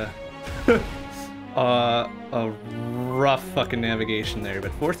 It's a rough fucking navigation there,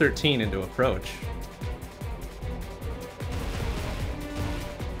 but 413 into approach.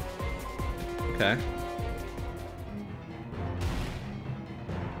 Okay.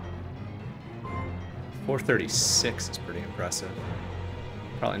 $436 is pretty impressive.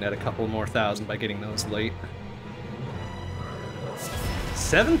 Probably net a couple more thousand by getting those late.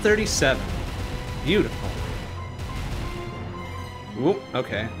 737. Beautiful. Ooh,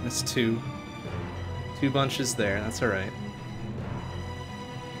 okay. That's two bunches there. That's all right.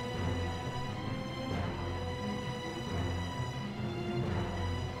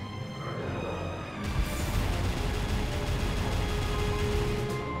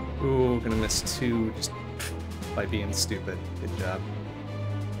 Ooh, gonna miss two just by being stupid. Good job.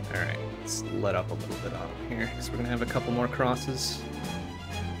 All right, let's let up a little bit on here because we're gonna have a couple more crosses.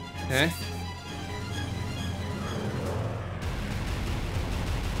 Okay.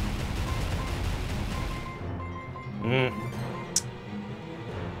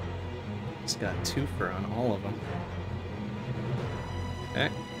 Just got twofer on all of them. Okay.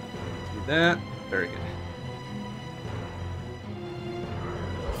 Do that. Very good.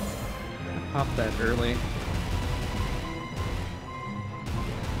 Pop that early.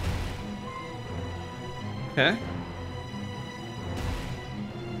 Okay.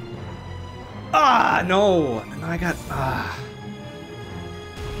 Ah, no! And I got I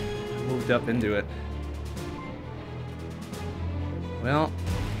moved up into it. Well,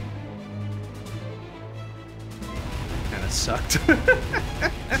 kind of sucked.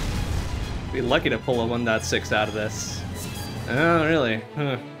 Be lucky to pull a 1.6 out of this. Oh, really?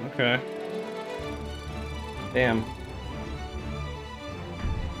 Huh, okay. Damn.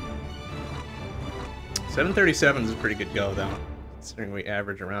 737 is a pretty good go, though, considering we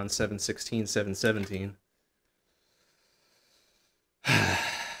average around 716, 717.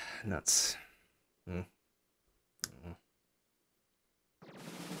 Nuts.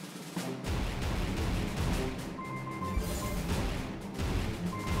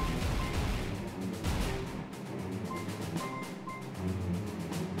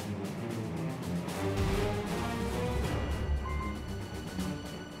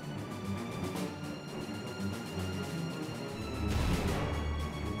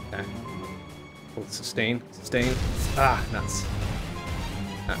 Okay. Pull the sustain. Sustain. Ah, nuts.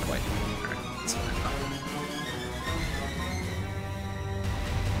 Not quite. Alright, that's fine.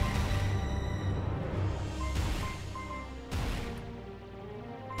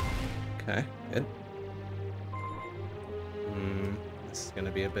 Okay, good. This is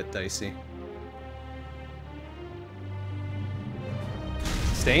gonna be a bit dicey.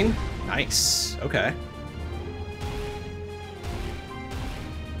 Sustain? Nice. Okay.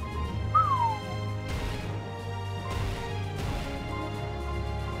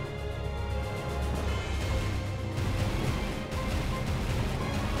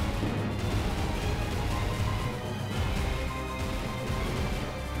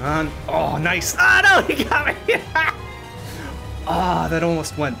 Oh, nice. Ah, no, he got me. Ah, that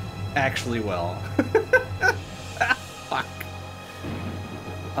almost went actually well. Fuck.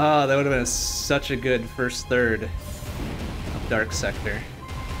 Oh, that would have been such a good first third of Dark Sector.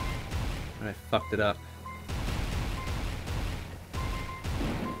 And I fucked it up.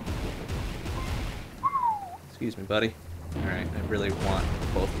 Excuse me, buddy. Alright, I really want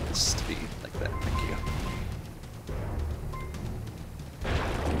both of this to be like that. Thank you.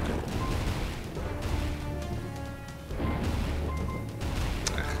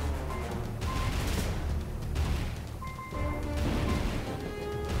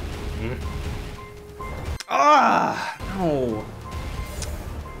 Ah, no.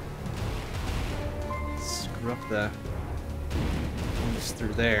 Screw up the just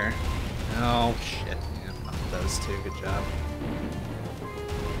through there. Oh shit. Yeah, fuck those two. Good job.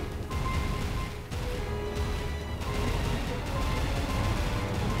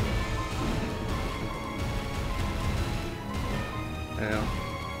 Yeah.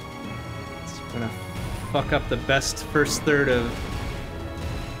 It's gonna fuck up the best first third of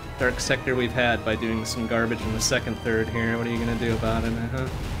Dark Sector we've had by doing some garbage in the second third here. What are you gonna do about it, huh?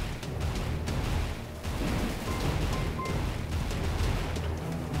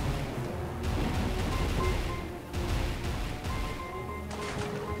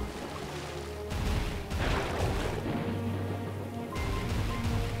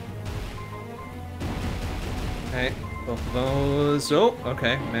 Okay, both of those. Oh,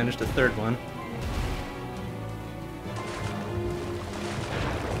 okay, managed a third one.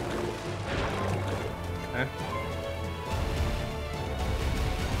 Okay.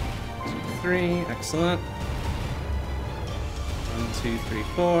 2, 3, excellent. 1, 2, 3,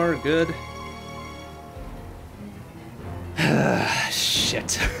 4, good.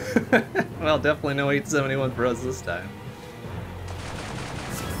 Shit. Well, definitely no 871 for us this time.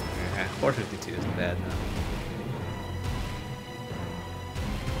 452 isn't bad enough.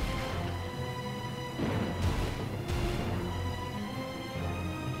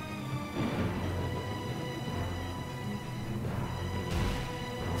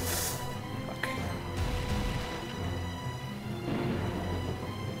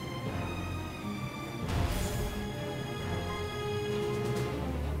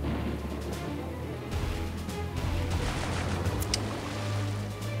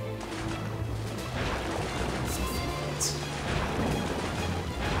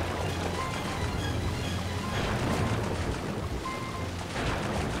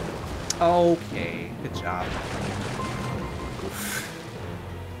 Okay, good job. Oof.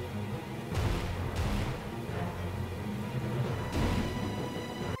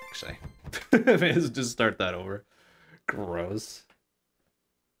 Actually, I may as well just start that over. Gross.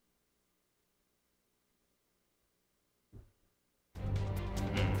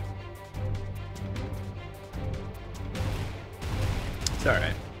 It's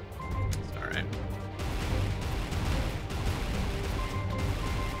alright. It's alright.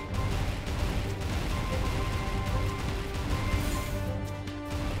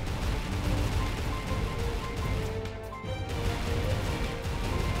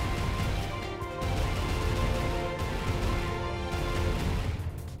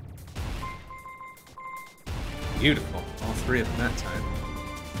 Beautiful. All three of them that time.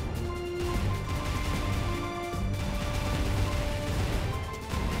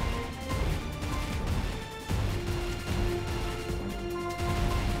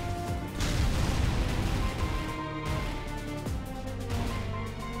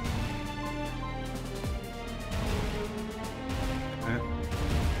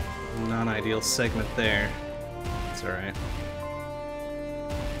 Non-ideal segment there. It's alright.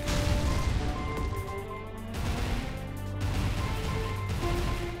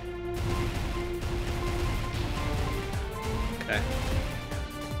 Okay.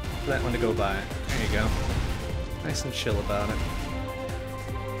 For that one to go by. There you go. Nice and chill about it.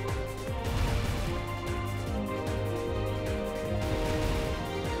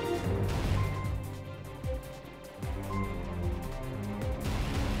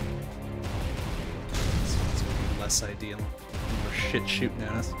 Less ideal. More shit shooting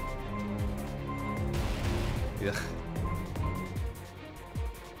at us. Ugh.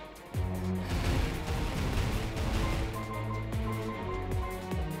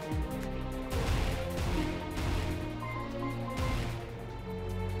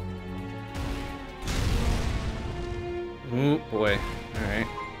 Ooh, boy. Alright.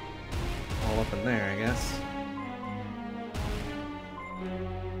 All up in there, I guess.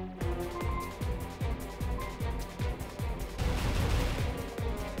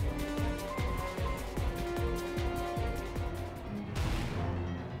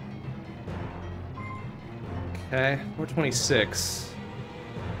 Okay, 426.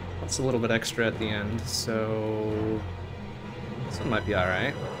 That's a little bit extra at the end, so this one might be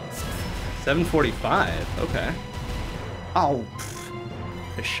alright. 745, okay. Oh,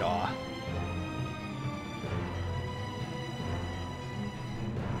 pshaw.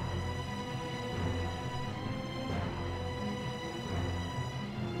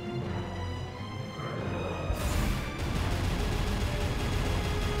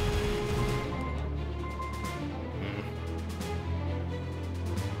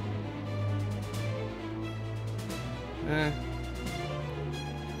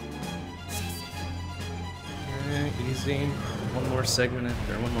 Easy. One more segment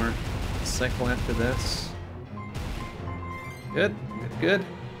after, one more cycle after this. Good, good, good.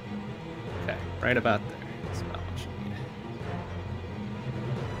 Okay, right about there. That's about what you need.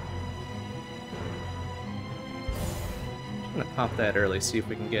 I'm gonna pop that early, see if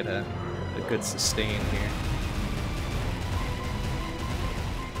we can get a good sustain here.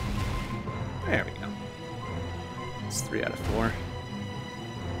 There we go. It's 3 out of 4.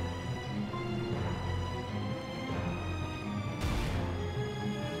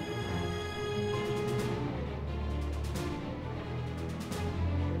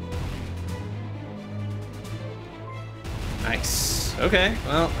 Nice. Okay,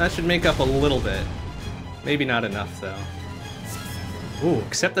 well, that should make up a little bit. Maybe not enough, though. Ooh,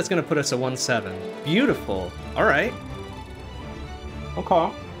 except that's gonna put us at 1-7. Beautiful. Alright.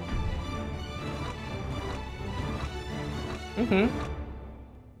 Okay.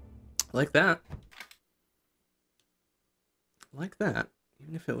 Like that. Like that.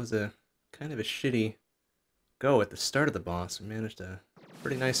 Even if it was a kind of a shitty go at the start of the boss, we managed a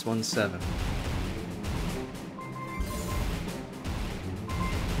pretty nice 1-7.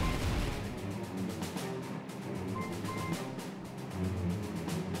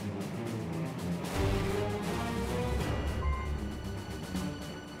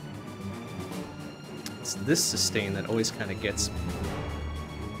 It's this sustain that always kind of gets me.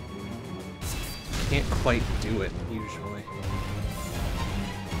 Can't quite do it, usually.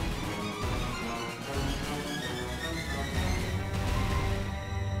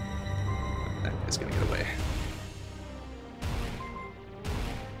 That guy's gonna get away.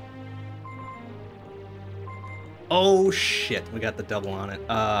 Oh shit, we got the double on it.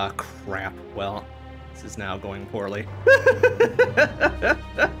 Crap. Well, this is now going poorly.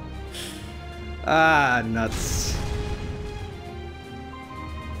 Ah, nuts.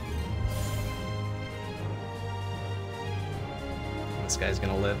 guy's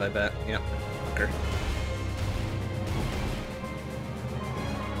gonna live, I bet. Yep. Fucker.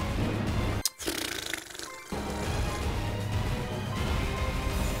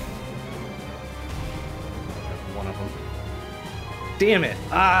 One of them. Damn it!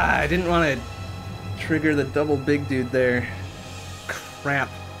 Ah, I didn't want to trigger the double big dude there.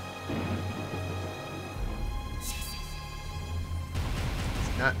 Crap. It's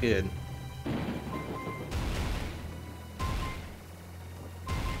not good.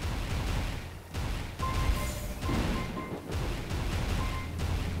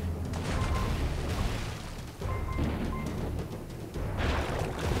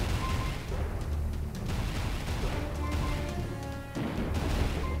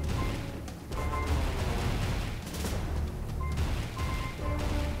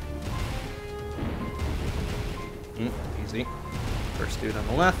 Easy. First dude on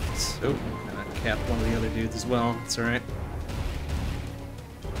the left. Oh, and I capped one of the other dudes as well. That's alright.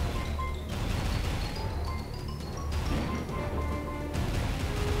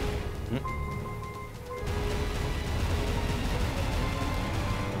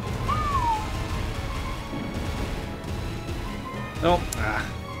 Oh, a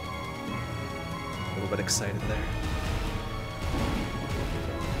little bit excited there.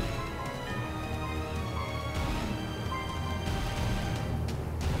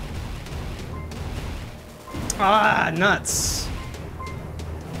 Ah, nuts!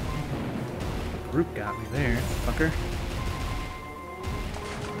 Group got me there, fucker.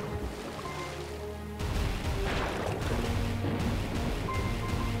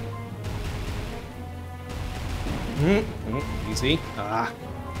 Easy. Ah.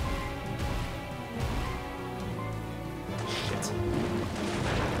 Shit.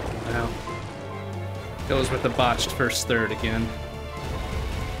 Wow. Goes with the botched first third again.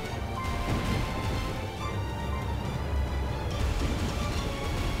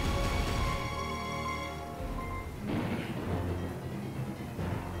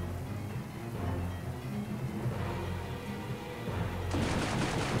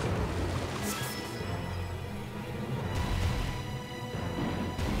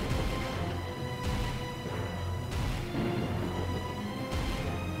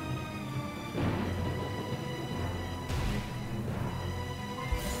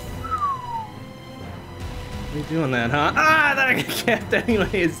 What are you doing that, huh? Ah, that I got capped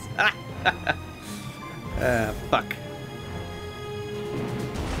anyways. Fuck.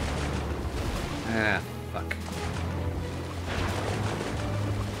 Ah, fuck.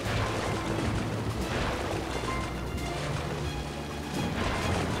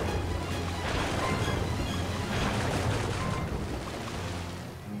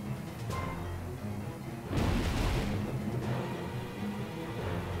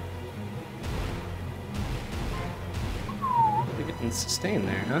 Sustain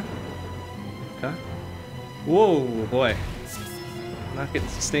there, huh? Okay. Whoa, boy. Not getting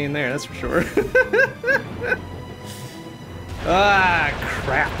sustained there, that's for sure. Ah,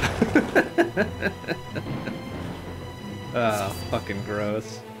 crap. Oh, fucking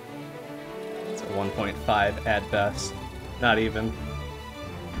gross. It's a 1.5 at best. Not even.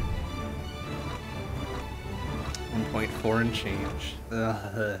 1.4 and change.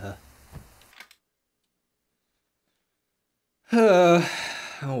 Ugh.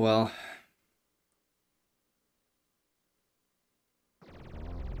 Oh well.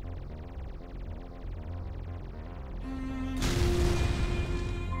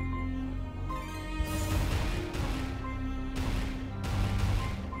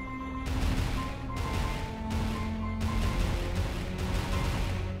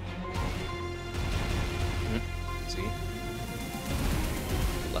 See?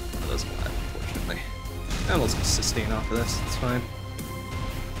 Left one of those alive, unfortunately. And we'll just sustain off of this, it's fine.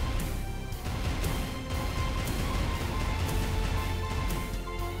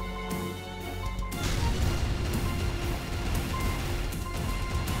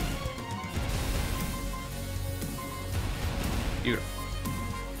 Beautiful.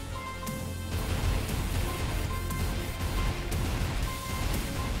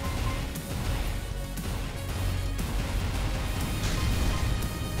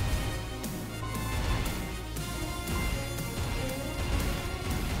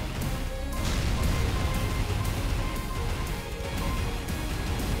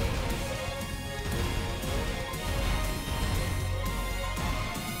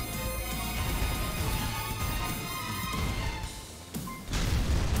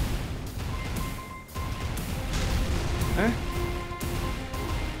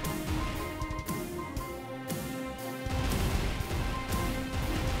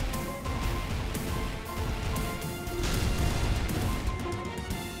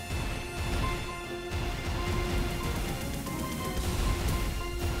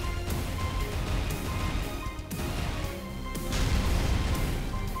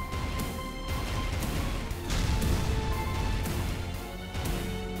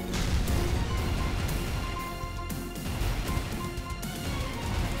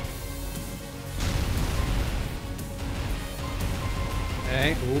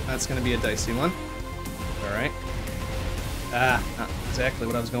 Okay, ooh, that's gonna be a dicey one. Alright. Ah, not exactly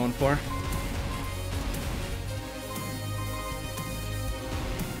what I was going for.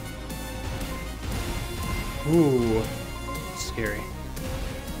 Ooh, scary.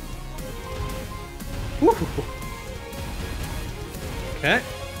 Woo. Okay.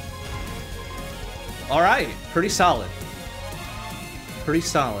 Alright, pretty solid. Pretty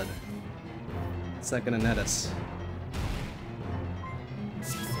solid. What's that gonna net us?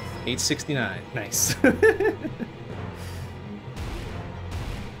 869. Nice. Ooh,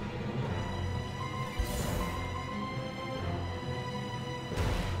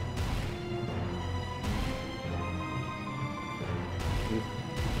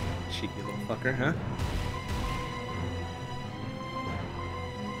 cheeky little fucker, huh?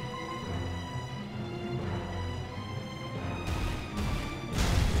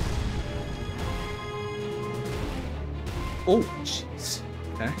 Oh, jeez.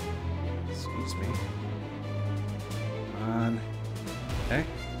 Okay. Excuse me. Come on. Okay.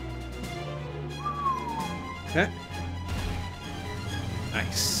 Okay.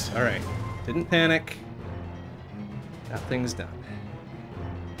 Nice. Alright. Didn't panic. Got things done.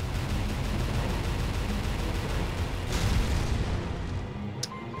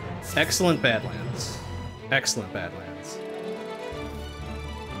 Excellent Badlands. Excellent Badlands.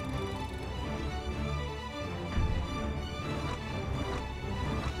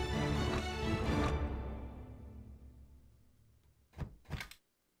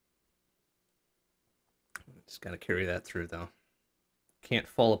 Just gotta carry that through, though. Can't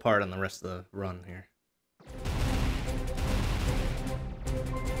fall apart on the rest of the run here.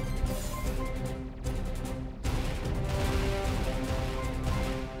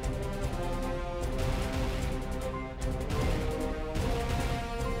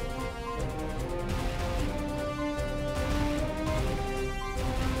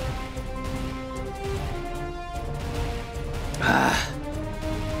 Ah.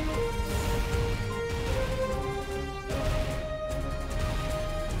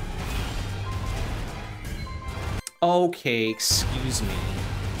 Okay, excuse me.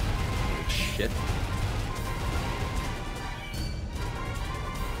 Shit.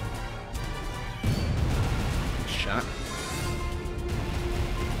 Shot.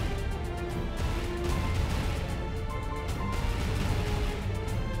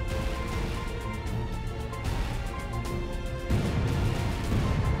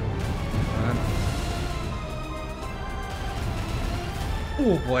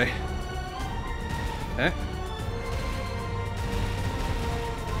 Oh boy. Okay.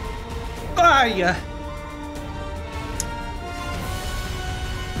 Ah, yeah.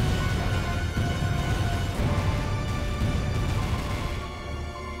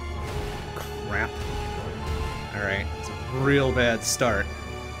 Crap. Alright, it's a real bad start.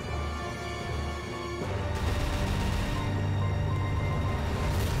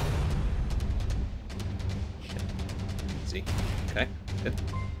 Shit. Easy. Okay, good.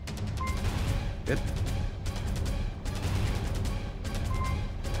 Good.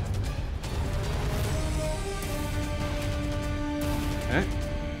 Okay.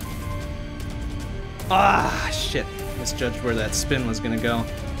 Ah, shit. Misjudged where that spin was gonna go.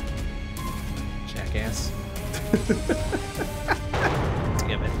 Jackass.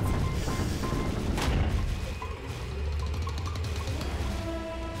 Damn it.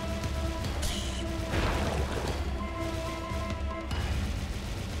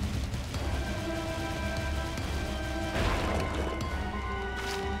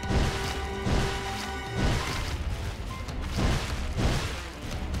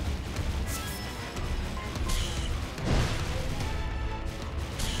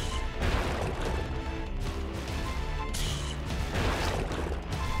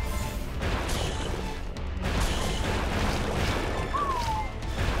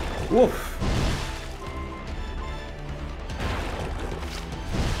 Woof.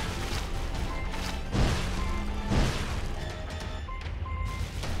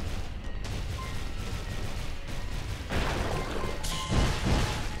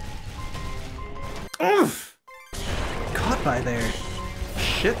 Oof. Caught by there.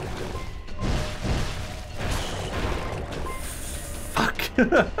 Shit. Fuck.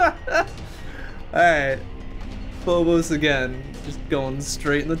 Alright. Phobos again. Just going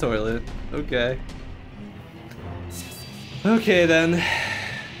straight in the toilet. Okay. Okay then.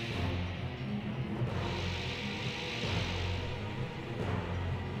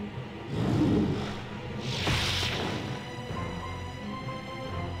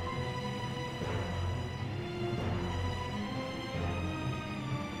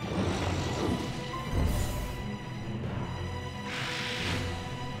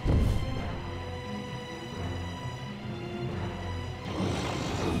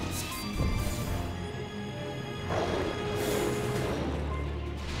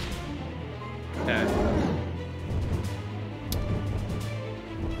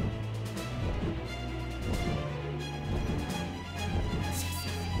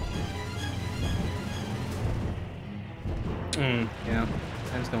 know,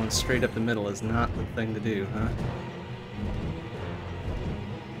 sometimes going straight up the middle is not the thing to do, huh?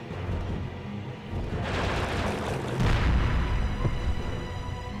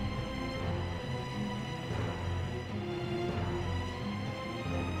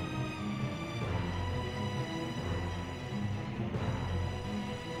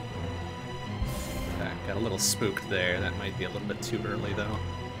 Got a little spooked there. That might be a little bit too early, though.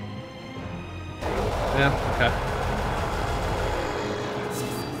 Yeah, okay.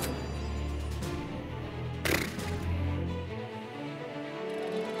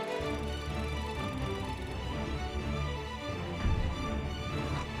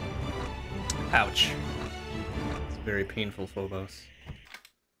 Ouch. It's very painful, Phobos.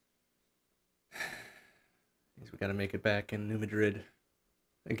 Means we gotta make it back in New Madrid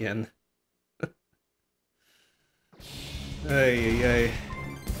again. Ay, ay, ay.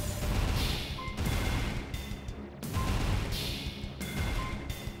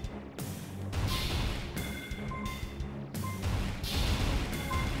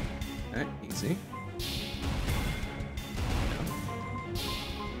 Alright, easy.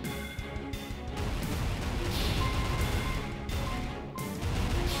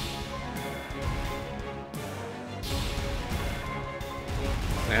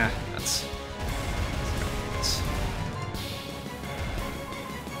 Yeah, that's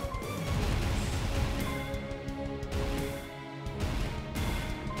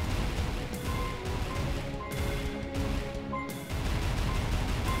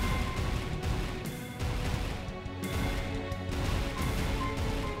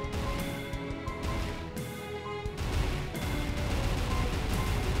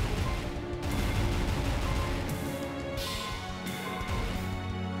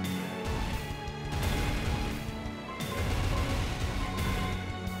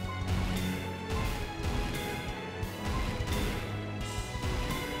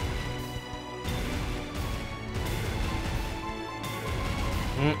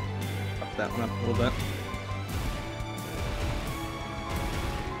Fuck that one up a little bit.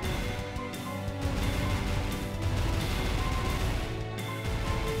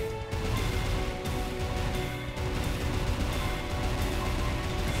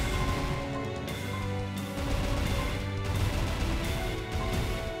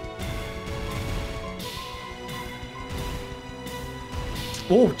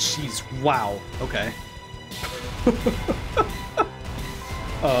 Oh, jeez, wow. Okay.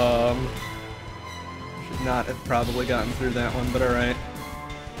 Should not have probably gotten through that one, but alright.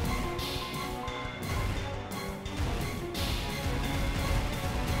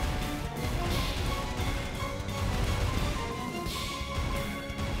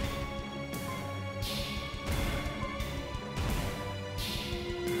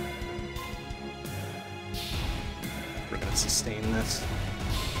 We're gonna sustain this.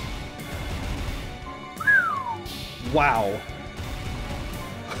 Wow.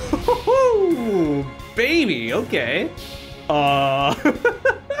 Ooh, baby, okay. Hot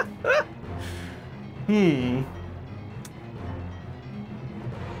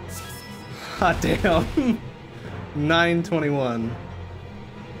damn. 921.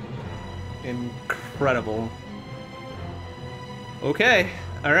 Incredible. Okay.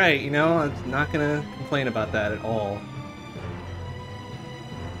 Alright, you know, I'm not gonna complain about that at all.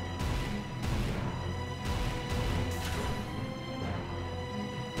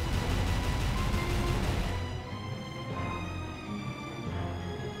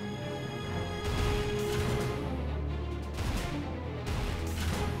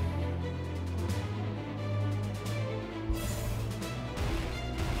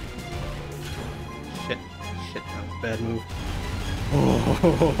 Shit, that was a bad move.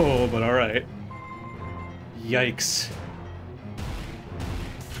 Oh, but alright. Yikes.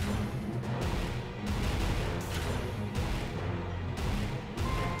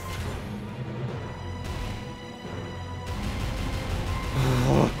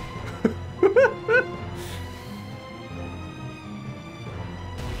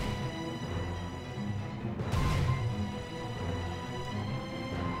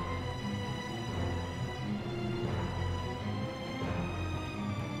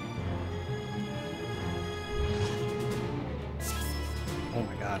 Oh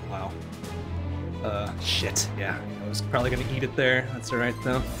my god, wow. Shit, yeah. I was probably gonna eat it there. That's alright,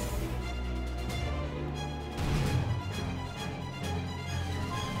 though.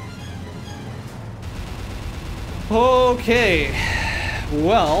 Okay.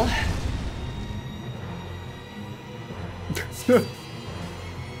 Well...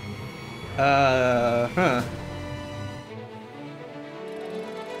 huh.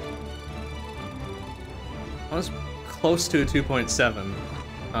 I was close to a 2.7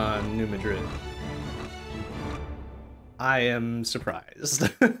 on New Madrid. I am surprised.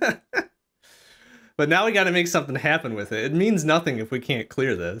 But now we gotta make something happen with it. It means nothing if we can't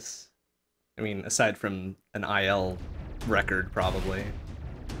clear this. I mean, aside from an IL record, probably.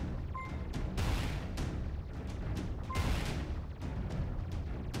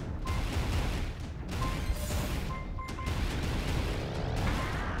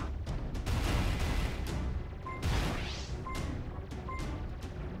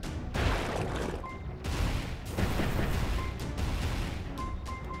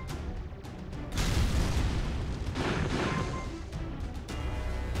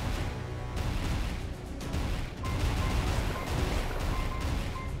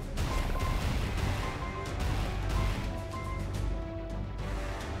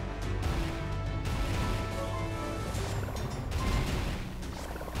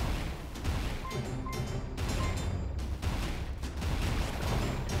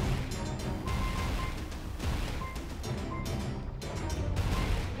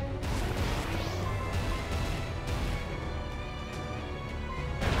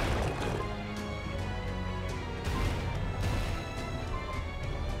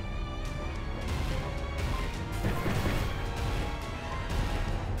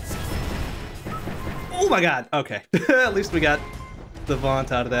 Oh my god, okay. At least we got the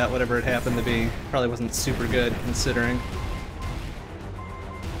Vaunt out of that, whatever it happened to be. Probably wasn't super good, considering.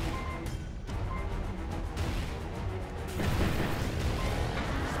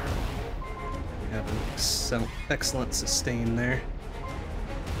 We have an excellent sustain there.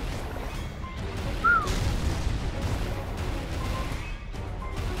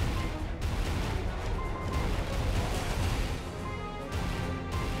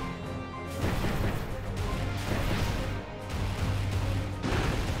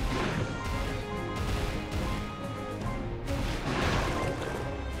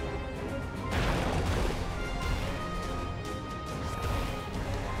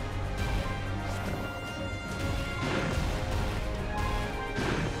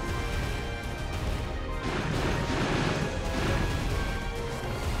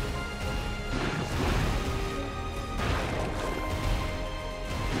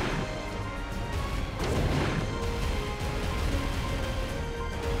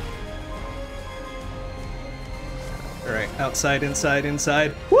 Outside, inside,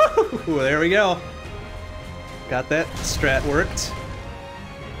 inside. Woo! There we go. Got that strat worked.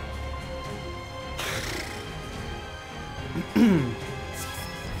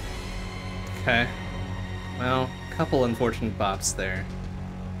 Okay. Well, a couple unfortunate bops there.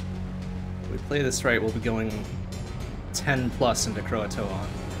 If we play this right, we'll be going 10 plus into Croatoan.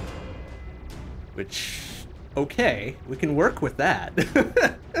 Which, okay, we can work with that.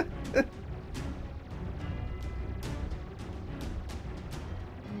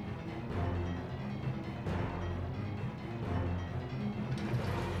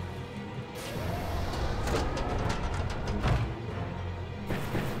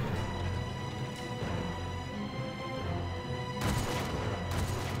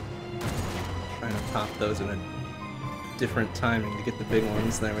 Those in a different timing to get the big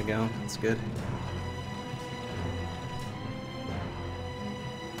ones. There we go. That's good.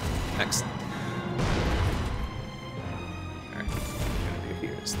 Excellent. Alright, what we're gonna do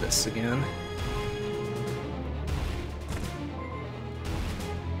here is this again.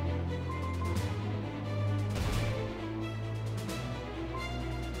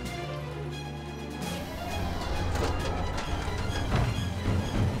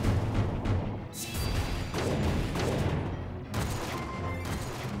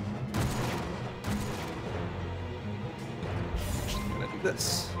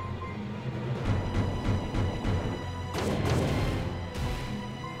 This.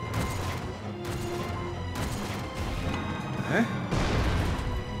 Okay.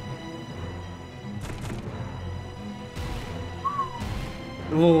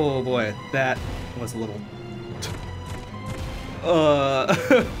 Oh boy, that was a little...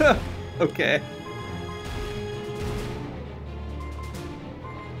 okay.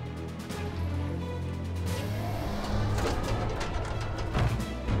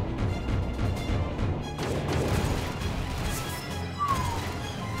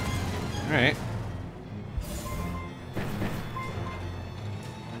 Alright.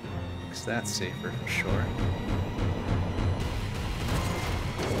 Makes that safer for sure.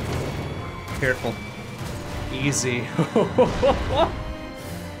 Careful. Easy.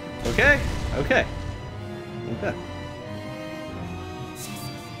 Okay, okay. Okay.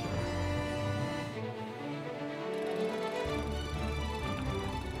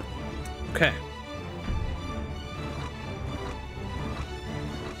 Okay.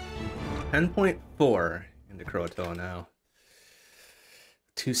 10.4 into Croatoa now.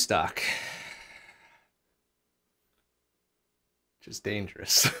 2 stock. Which is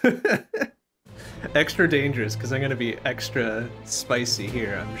dangerous. Extra dangerous, because I'm going to be extra spicy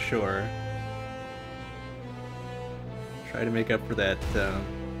here, I'm sure. Try to make up for that.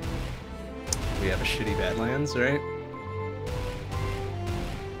 We have a shitty Badlands, right?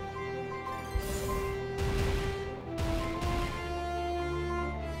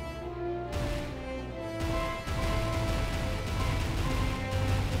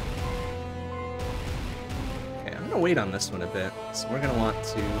 Okay, I'm gonna wait on this one a bit. So we're gonna want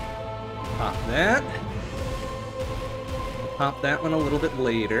to pop that. We'll pop that one a little bit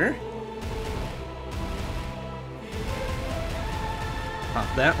later.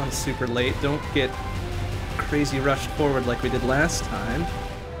 Pop that one super late. Don't get crazy rushed forward like we did last time.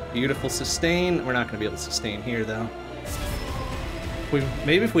 Beautiful sustain. We're not going to be able to sustain here, though.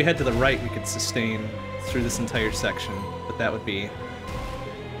 Maybe if we head to the right, we could sustain through this entire section, but that would be...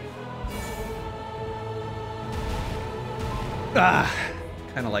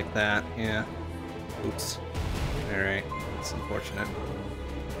 kind of like that, yeah. Oops. Alright, that's unfortunate.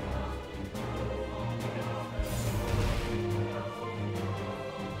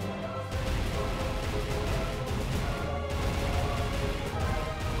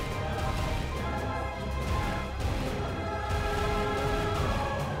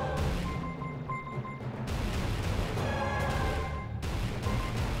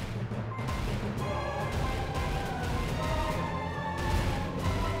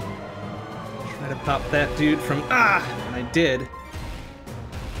 Pop that dude from... And I did.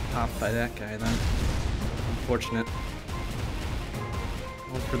 Popped by that guy, then. Unfortunate.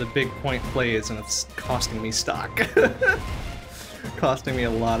 Going for the big point plays, and it's costing me stock. Costing me a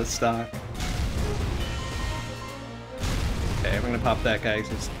lot of stock. Okay, I'm gonna pop that guy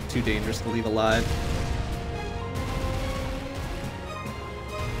because he's too dangerous to leave alive.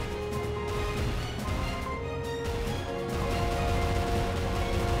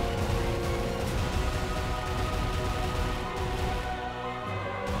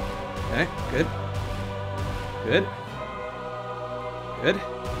 Okay, good. Good. Good.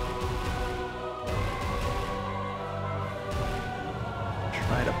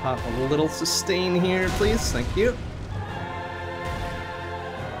 Try to pop a little sustain here, please. Thank you.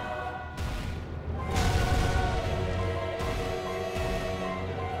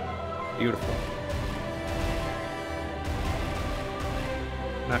 Beautiful.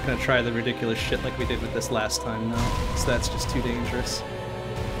 Not gonna try the ridiculous shit like we did with this last time, no. So that's just too dangerous.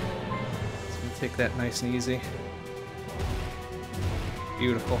 Take that nice and easy.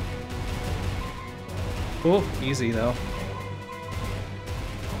 Beautiful. Oh, easy though.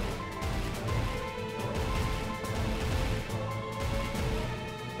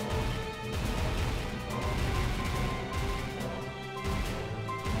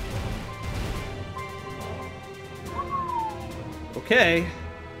 Okay.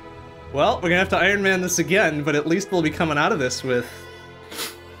 Well, we're gonna have to Iron Man this again, but at least we'll be coming out of this with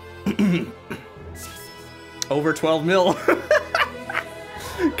over 12 mil.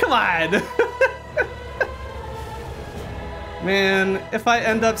 Come on. Man, if I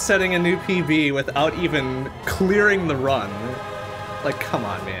end up setting a new PB without even clearing the run, like, come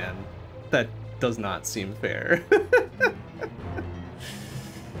on, man. That does not seem fair.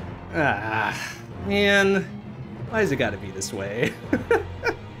 Man. Why's it gotta be this way?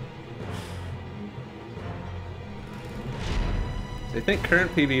 I think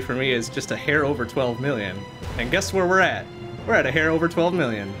current PB for me is just a hair over 12 million. And guess where we're at? We're at a hair over 12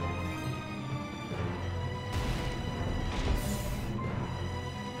 million.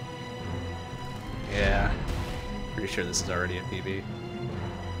 Yeah. Pretty sure this is already a PB.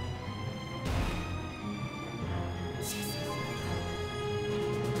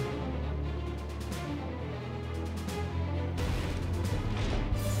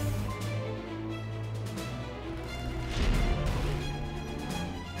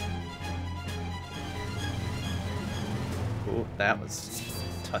 That was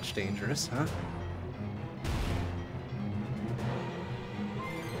a touch dangerous, huh?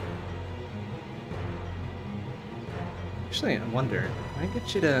 Actually, I wonder, can I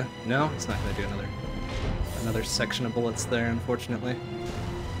get you to... No, it's not going to do another section of bullets there, unfortunately.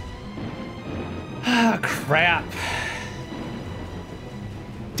 Ah, crap.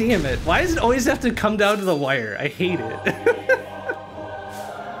 Damn it. Why does it always have to come down to the wire? I hate it.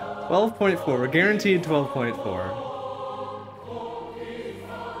 12.4. We're guaranteed 12.4.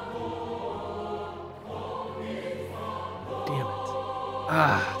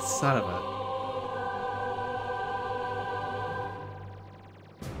 Ah, son of a...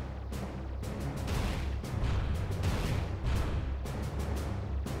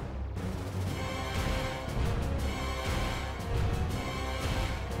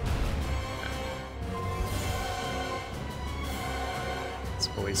 It's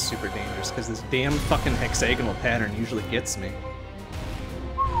always super dangerous because this damn fucking hexagonal pattern usually gets me.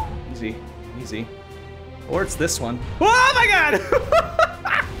 Easy, easy. Or it's this one. Oh my god!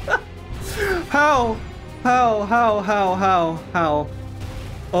 How? How?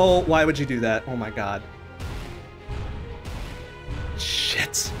 Oh, why would you do that? Oh my god.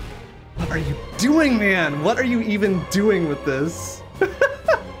 Shit. What are you doing, man? What are you even doing with this?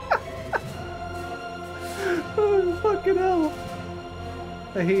 Oh, fucking hell.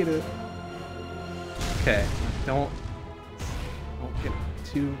 I hate it. Okay, don't get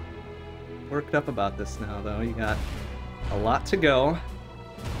too worked up about this now, though. You got a lot to go.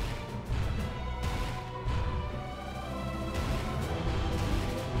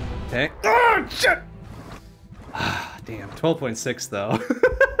 Okay. Oh, shit! Ah, damn. 12.6, though.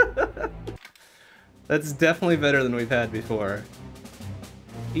 That's definitely better than we've had before.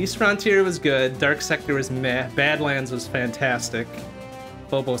 East Frontier was good. Dark Sector was meh. Badlands was fantastic.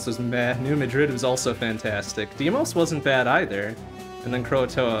 Phobos was meh. New Madrid was also fantastic. Deimos wasn't bad either. And then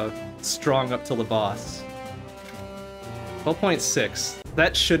Croatoa strong up till the boss. 12.6.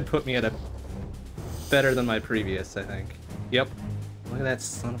 That should put me at a better than my previous, I think. Yep. Look at that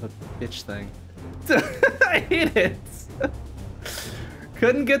son of a bitch thing. I hate it.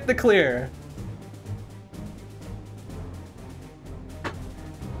 Couldn't get the clear.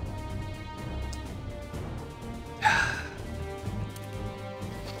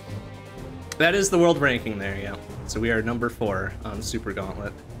 That is the world ranking there, yeah. So we are number 4 on Super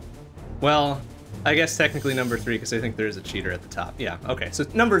Gauntlet. Well, I guess technically number 3 because I think there is a cheater at the top. Yeah, okay, so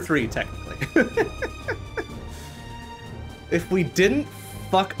number 3 technically. If we didn't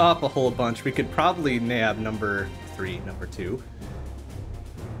fuck up a whole bunch, we could probably nab number 3, number 2.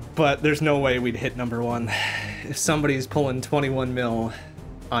 But there's no way we'd hit number 1. If somebody's pulling 21 mil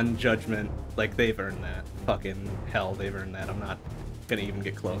on Judgment, like, they've earned that. Fucking hell, they've earned that. I'm not gonna even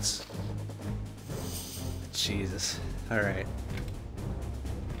get close. Jesus. Alright.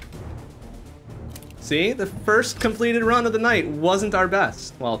 See? The first completed run of the night wasn't our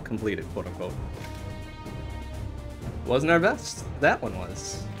best. Well, completed, quote-unquote. Wasn't our best. That one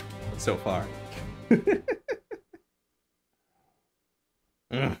was. So far.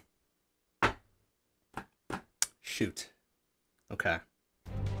 Shoot. Okay.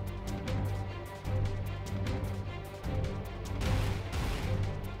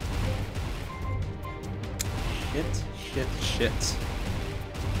 Shit.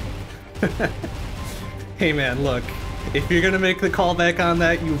 Hey man, look. If you're gonna make the callback on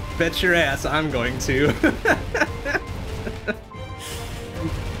that, you bet your ass I'm going to.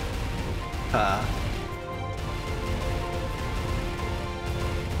 I'll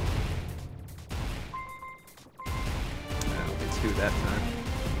get 2 that time.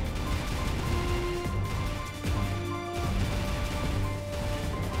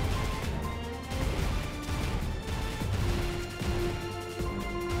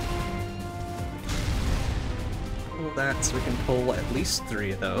 That so we can pull at least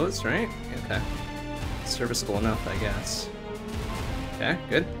 3 of those, right? Okay. Serviceable enough, I guess. Okay,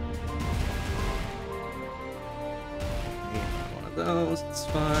 good. Need one of those, it's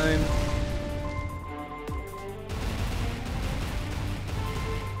fine.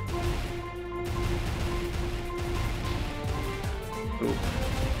 Ooh,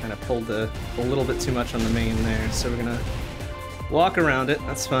 kind of pulled a little bit too much on the main there, so we're gonna walk around it,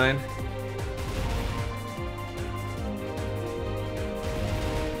 that's fine.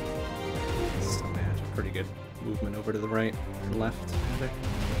 Movement over to the right or left, rather.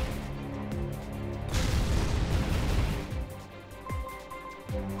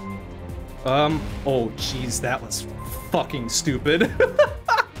 Oh jeez, that was fucking stupid.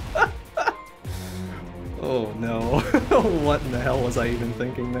 Oh no. What in the hell was I even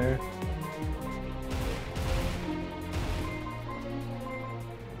thinking there?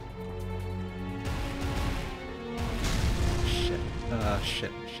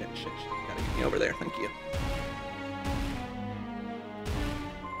 Shit. Gotta get me over there, thank you.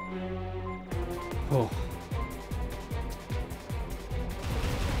 Oh.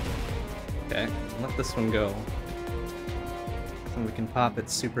 Okay, let this one go. So we can pop it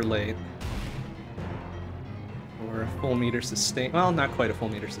super late. Or a full meter sustain. Well, not quite a full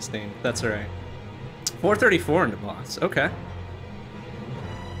meter sustain, but that's alright. 434 into boss, okay.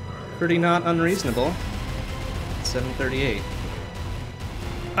 Pretty not unreasonable. 738.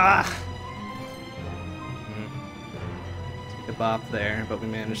 Ah! Take a bop there, but we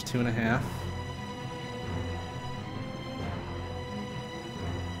managed 2.5.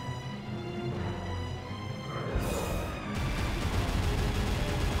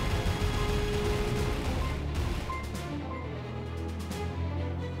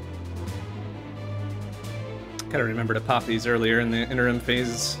 Gotta remember to pop these earlier in the interim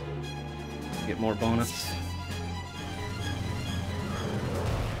phases to get more bonus.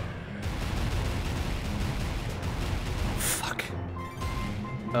 Fuck.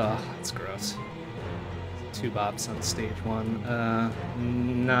 Ugh, that's gross. 2 bops on stage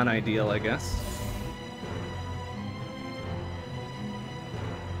 1. Non-ideal, I guess.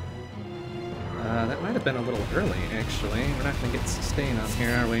 That might have been a little early, actually. We're not gonna get sustain on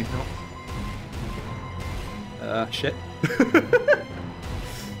here, are we? Nope. Shit.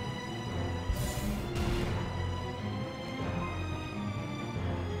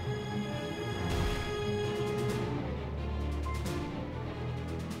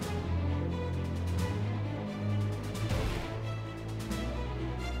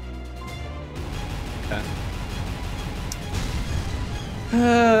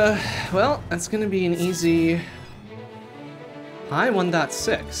 Well, that's gonna be an easy high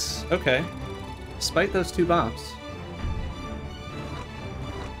 1.6. Okay. Despite those 2 bops.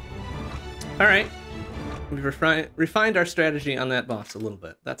 Alright. We've refined our strategy on that boss a little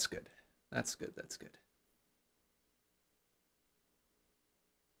bit. That's good. That's good, that's good.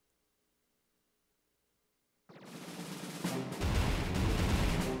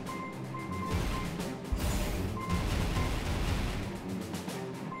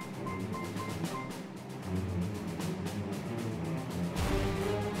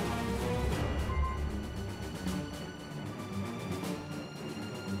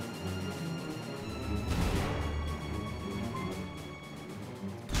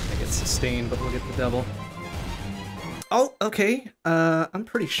 Sustain, but we'll get the double. Oh, okay. I'm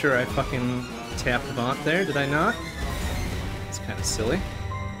pretty sure I fucking tapped Vaunt there, did I not? It's kind of silly.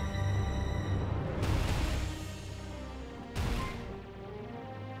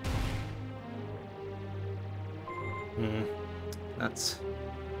 Nuts.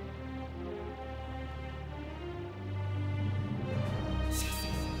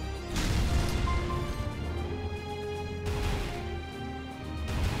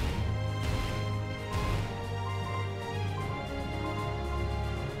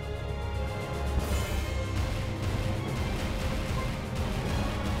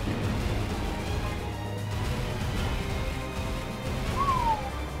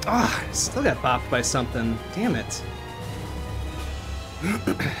 Ah, I still got bopped by something. Damn it.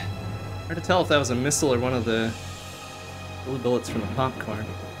 Hard to tell if that was a missile or one of the blue bullets from the popcorn.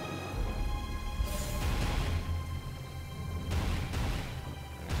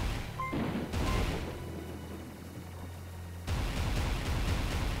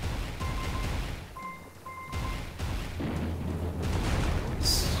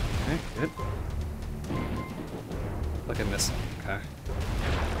 Okay, good. Look at missile. Okay.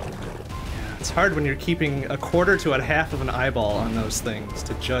 It's hard when you're keeping a quarter to a half of an eyeball on those things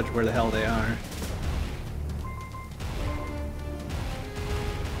to judge where the hell they are.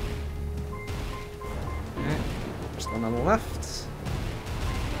 Okay, first one on the left.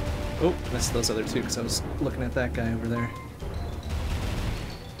 Oh, missed those other 2 because I was looking at that guy over there.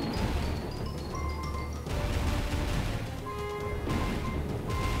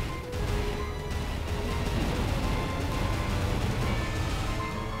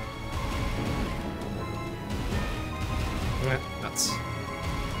 Nuts.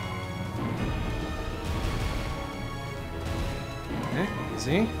 Okay,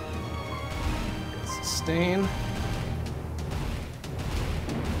 easy. Sustain.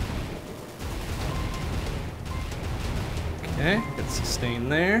 Okay, good sustain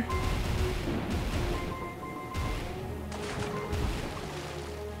there.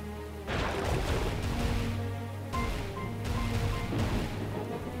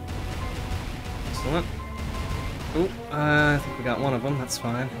 Excellent. Oh, I think we got one of them, that's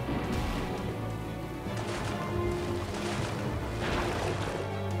fine.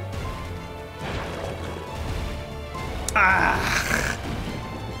 Ah!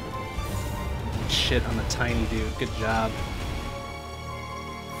 Shit on the tiny dude, good job.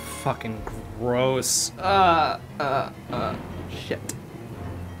 Fucking gross. Shit.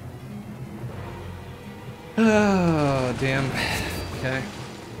 Oh, damn. Okay.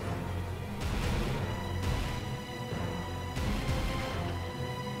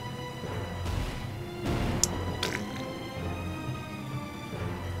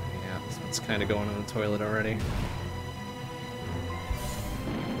 It's kind of going in the toilet already.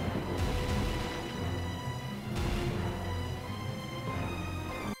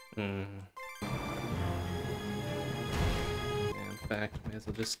 Yeah, in fact, may as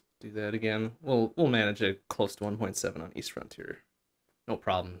well just do that again. We'll manage it close to 1.7 on East Frontier. No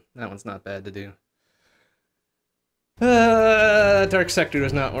problem. That one's not bad to do. Dark Sector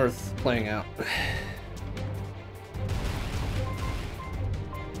is not worth playing out.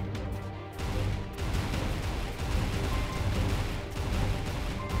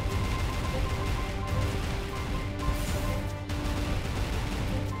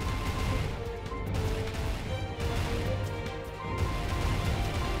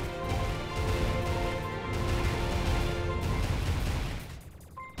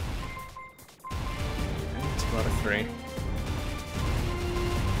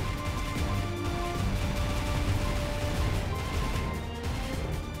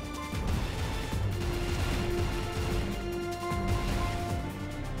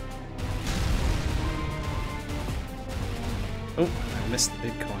 Oh, I missed the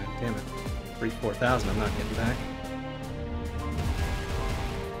big coin. Damn it. 4,000 I'm not getting back.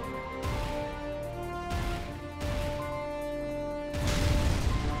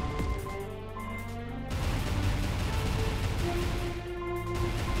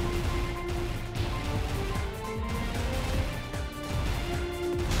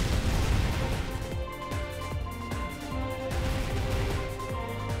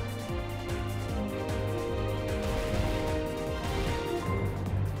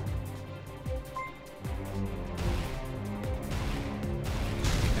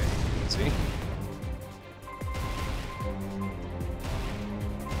 See?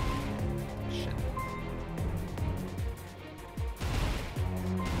 Shit.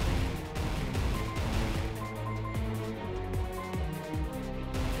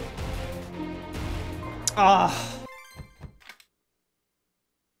 Ah!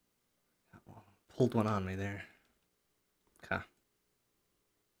 Pulled one on me there. Okay.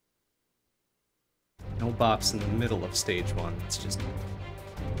 No bops in the middle of stage 1. It's just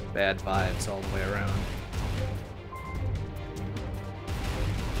bad vibes all the way around.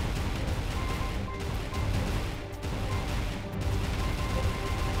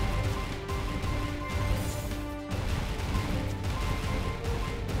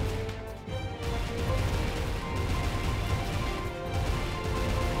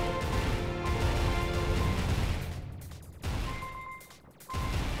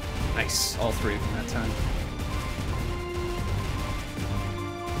 Nice, all 3 from that time.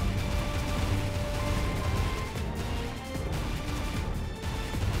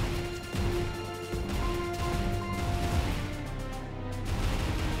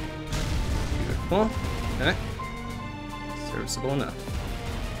 Well, okay. Serviceable enough.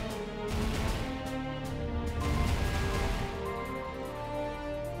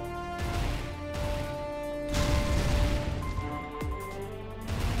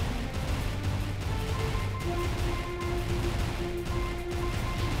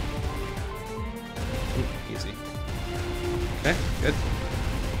 Ooh, easy. Okay, good.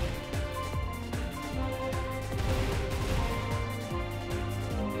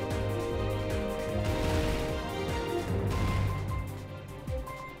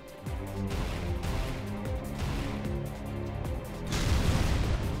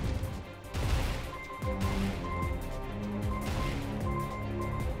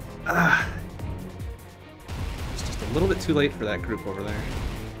 Ah. It's just a little bit too late for that group over there.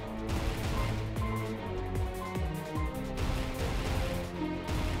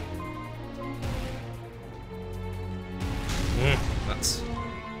 Nuts.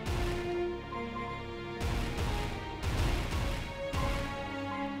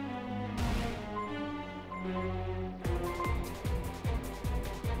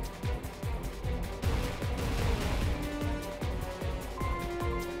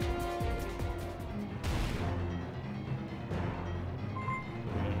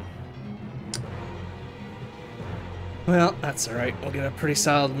 Well, that's alright. We'll get a pretty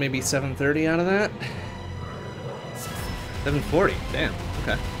solid maybe 730 out of that. 740, damn,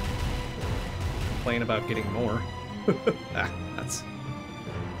 okay. Complain about getting more. Ah, that's...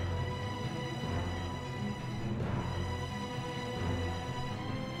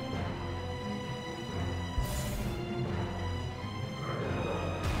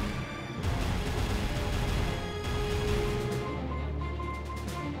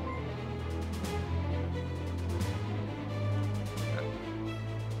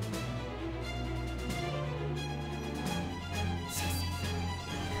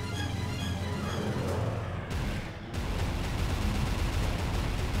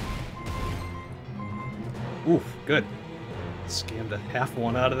 Oof, good. Scammed a half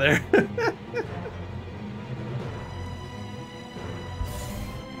one out of there.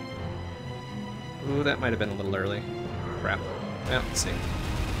 Ooh, that might have been a little early. Crap. Well, let's see.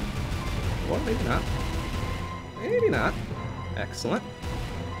 Or maybe not. Maybe not. Excellent.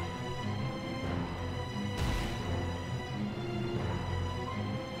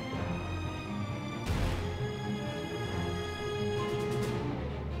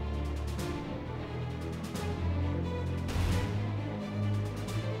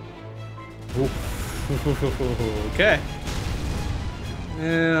 Okay.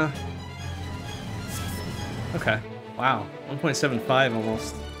 Yeah. Okay. Wow. 1.75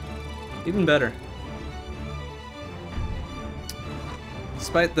 almost. Even better.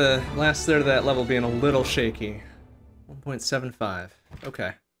 Despite the last third of that level being a little shaky. 1.75.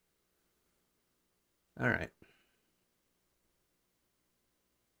 Okay. Alright.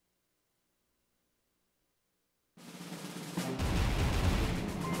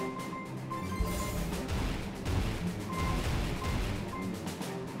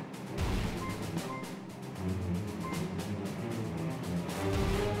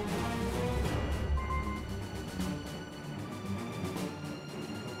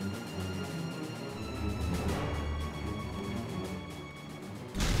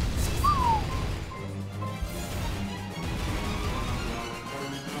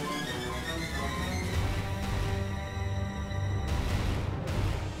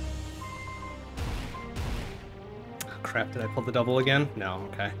 crap, did I pull the double again? No,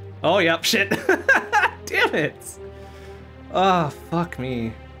 okay. Oh, yep, shit. Damn it. Oh, fuck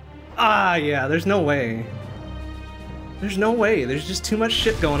me. Ah, yeah, there's no way. There's no way. There's just too much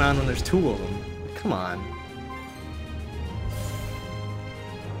shit going on when there's two of them. Come on.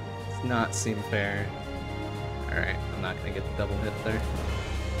 Does not seem fair. Alright, I'm not gonna get the double hit there.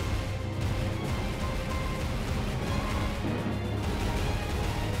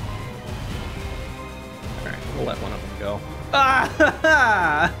 Alright, we'll let one of them go. Ah!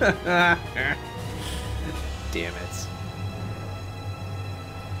 Damn it.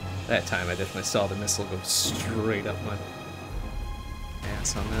 That time I definitely saw the missile go straight up my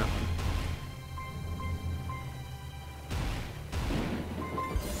ass on that one.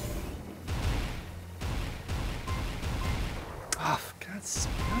 Oh, for God's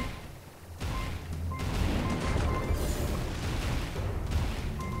sake.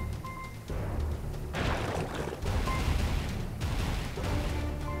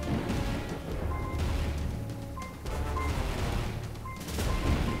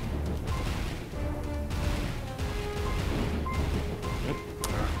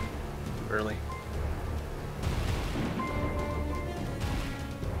 Early.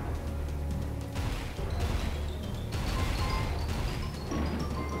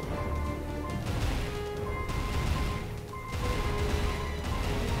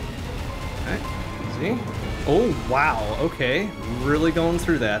 Okay, see? Oh, wow, okay. Really going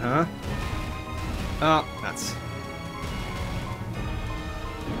through that, huh? Oh, nuts.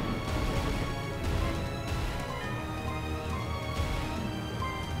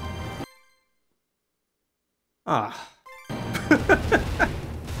 Ah.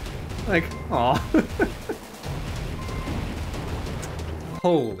 Like, aw.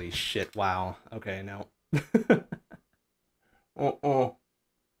 Holy shit, wow. Okay, no. Oh.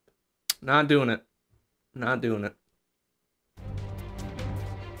 Not doing it. Not doing it.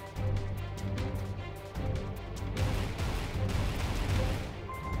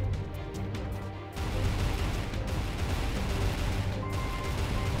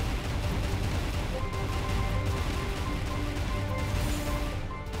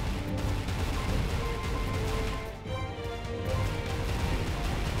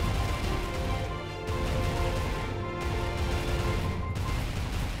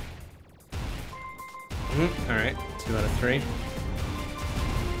 Alright, 2 out of 3.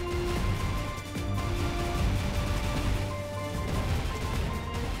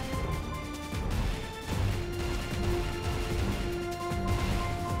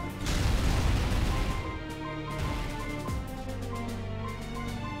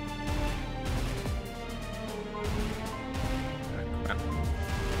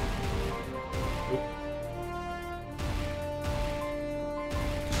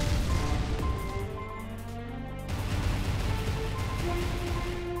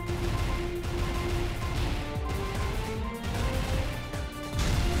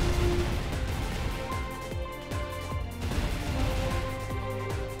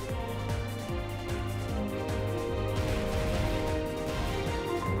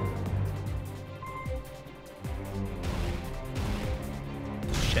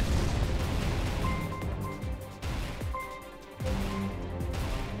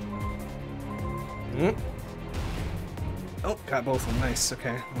 Oh, got both of them. Nice.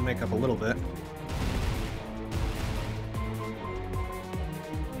 Okay, we'll make up a little bit.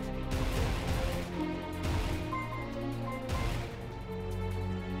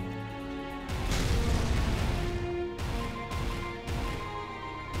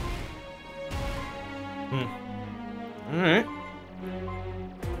 Alright.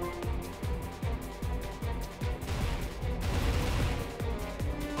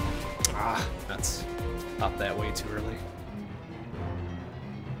 Ah, that's up that way too early.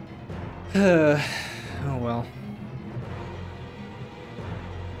 Oh well.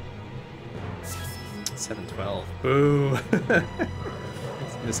 712. Boo!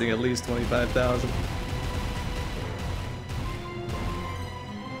 It's missing at least 25,000.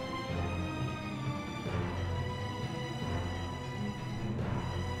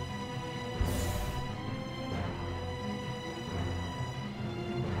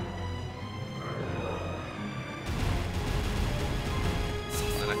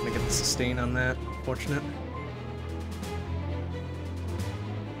 Sustain on that. Fortunate.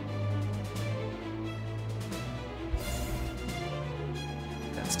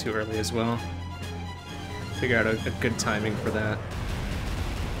 That's too early as well. Figure out a good timing for that.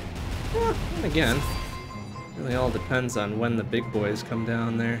 And again, really all depends on when the big boys come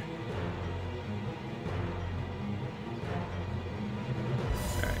down there.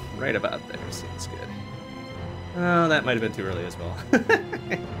 Alright, right about there seems good. Oh, that might have been too early as well.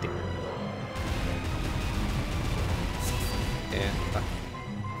 Yeah, fuck.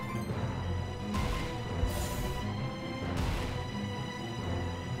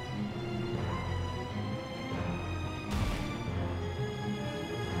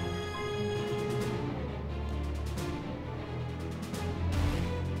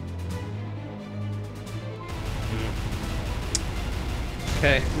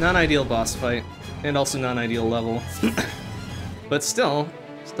 Okay, non-ideal boss fight, and also non-ideal level. But still,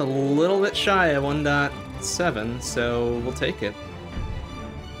 just a little bit shy of 1.7, so we'll take it.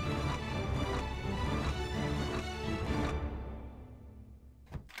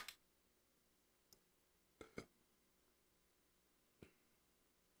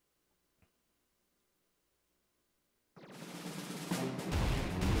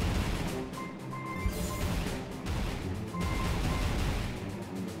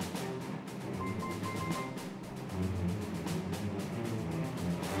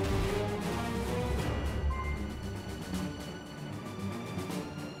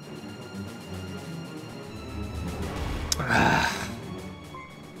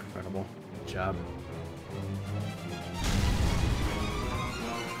 Incredible. Good job.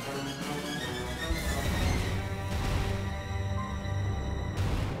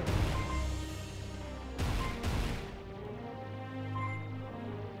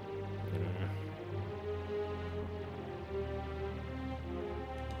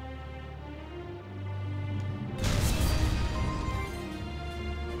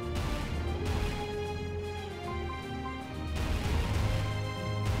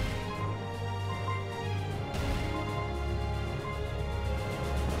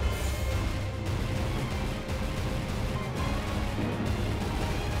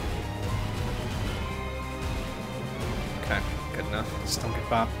 Good enough. Just don't get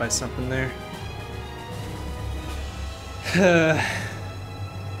bopped by something there.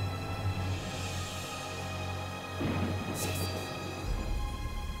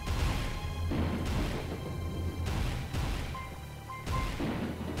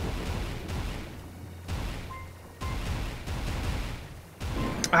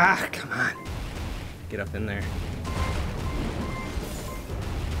 Ah, come on. Get up in there.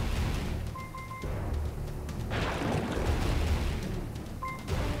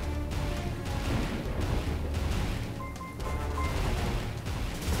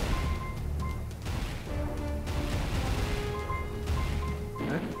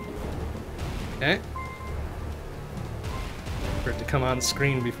 Okay. For it to come on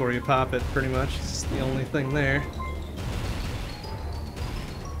screen before you pop it, pretty much. It's the only thing there.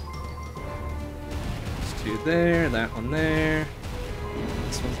 There's two there, that one there.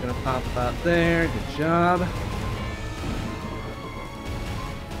 This one's gonna pop about there. Good job.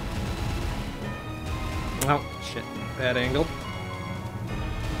 Oh, shit. Bad angle.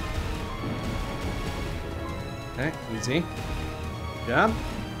 Okay, easy. Good job.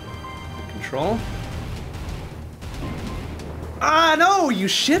 Control. Ah, no, you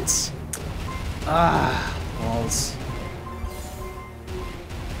shits! Ah, balls.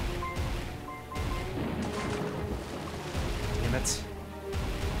 Damn it.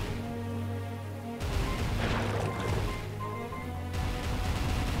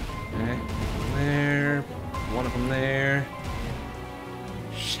 Okay, one there, one of them there.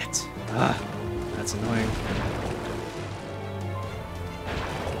 Shit. Ah, that's annoying.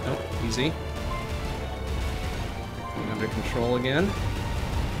 Nope, easy. Under control again. 2,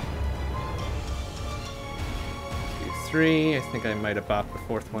 3. I think I might have bopped the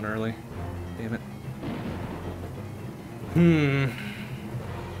fourth one early. Damn it.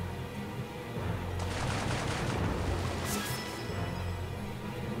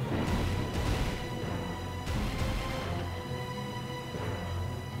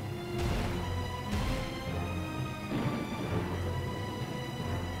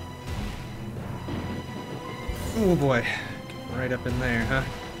 Oh boy, right up in there, huh?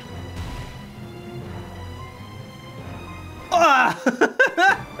 Ah!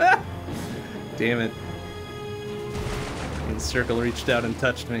 Damn it. The circle reached out and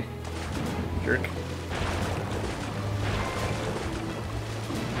touched me. Jerk.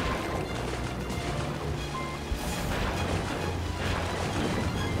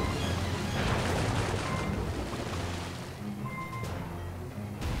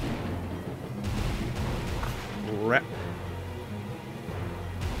 Crap.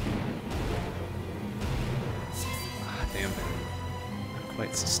 Ah, damn. Not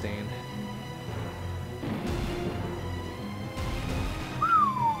quite sustained.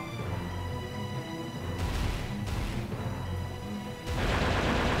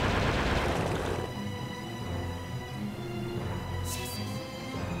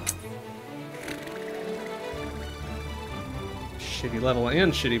 Shitty level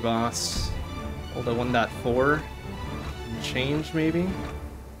and shitty boss. Hold a 1.4 and change, maybe?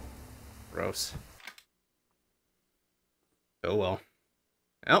 Gross. Oh well.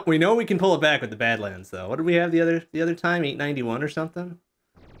 Oh, we know we can pull it back with the Badlands, though. What did we have the other time? 891 or something?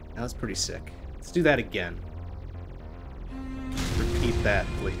 That was pretty sick. Let's do that again. Repeat that,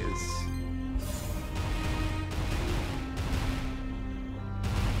 please.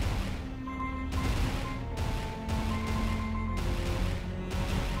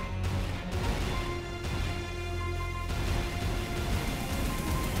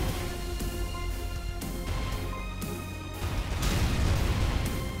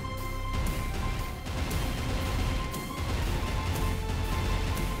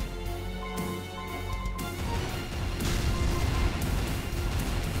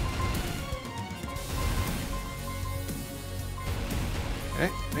 Okay,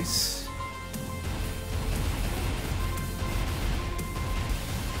 nice.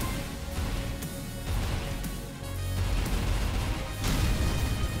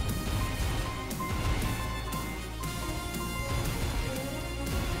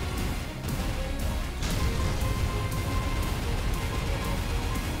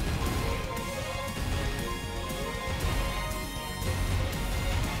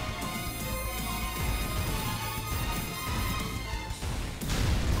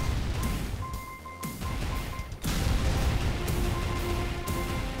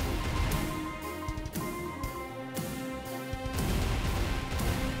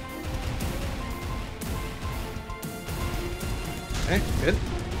 Okay, good.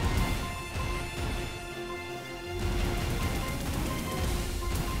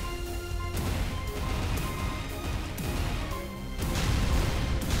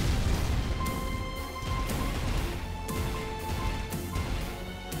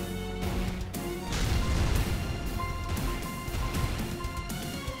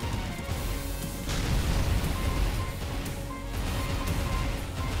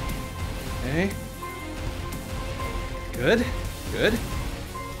 Okay. Good. Good.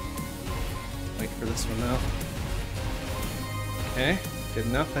 Wait for this one though. Okay, good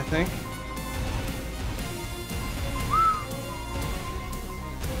enough, I think.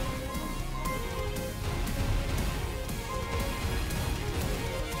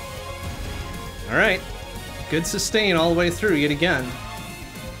 Alright. Good sustain all the way through yet again.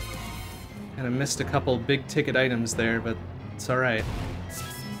 Kinda missed a couple big ticket items there, but it's alright.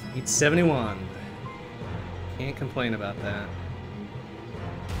 871. Can't complain about that.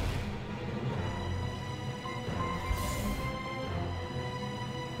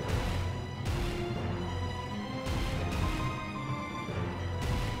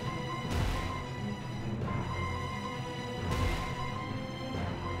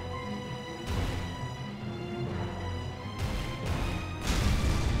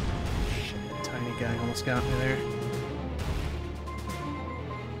 Shit, tiny guy almost got me there.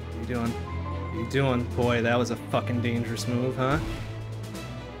 What are you doing? What are you doing? Boy, that was a fucking dangerous move, huh?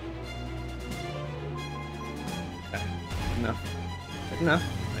 Okay, good enough. Good enough.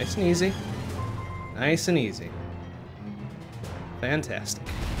 Nice and easy. Nice and easy. Fantastic.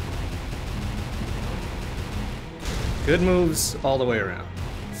 Good moves all the way around.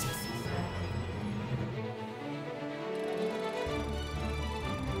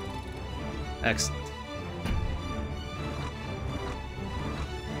 Excellent.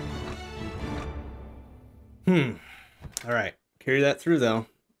 Alright. Carry that through, though.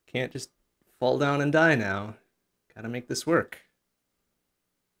 Can't just fall down and die now. Gotta make this work.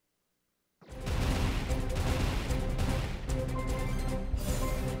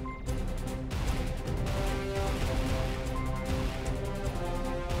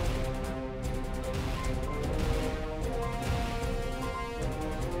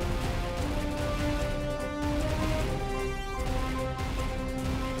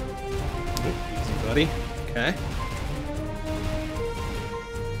 Easy, buddy. Okay.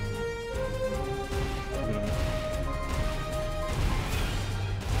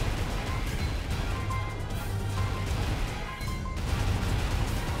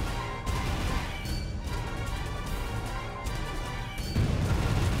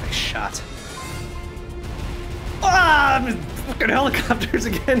 Nice shot. Ah! Fucking helicopters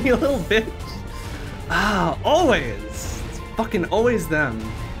again, you little bitch! Ah, always! It's fucking always them.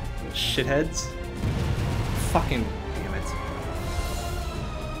 Shitheads. Fucking damn it.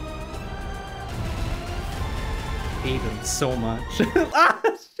 Hate them so much. Ah,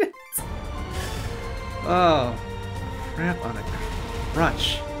 shit! Oh, crap on a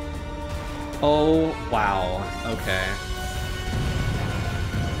crutch. Oh, wow. Okay.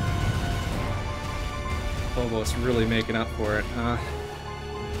 Phobos really making up for it, huh?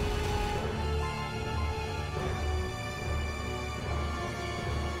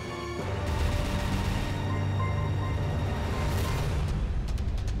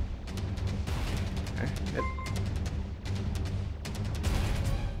 Okay, good.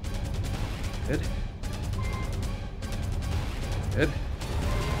 Good. Good.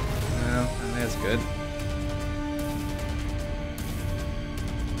 Well, that's good.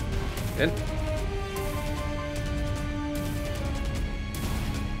 Good.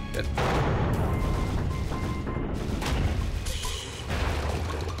 Good.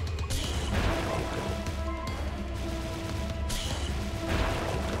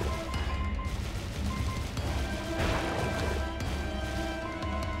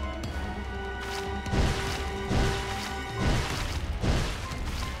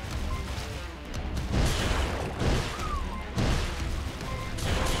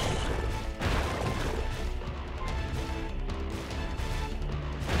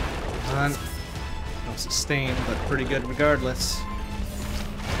 No sustain, but pretty good regardless.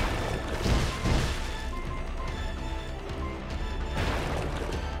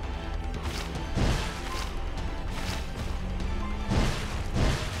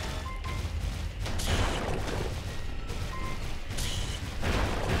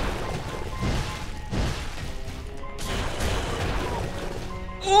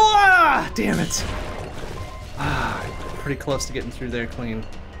 Oh, damn it! Ah, pretty close to getting through there clean.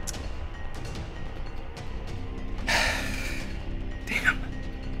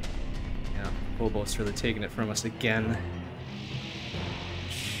 Phobos really taking it from us again.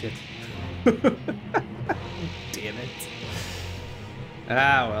 Shit. Damn it.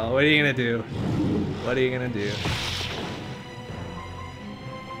 Ah, well, what are you gonna do? What are you gonna do?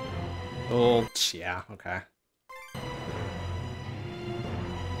 Oh, yeah, okay.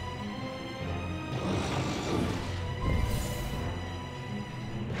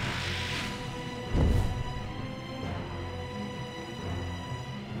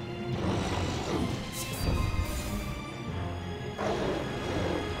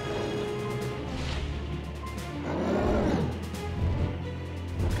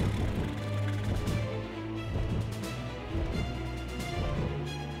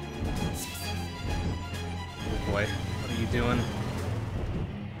 Boy, what are you doing?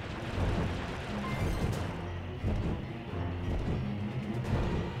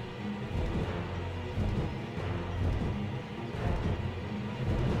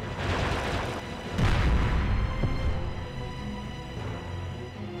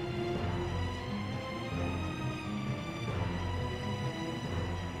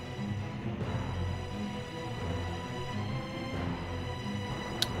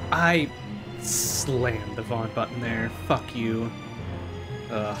 I slammed the Vaughn button there. Fuck you.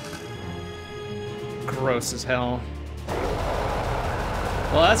 Ugh. Gross as hell.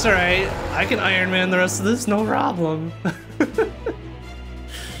 Well, that's alright. I can Iron Man the rest of this, no problem.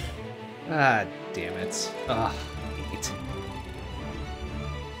 Ah, damn it. Ugh, hate.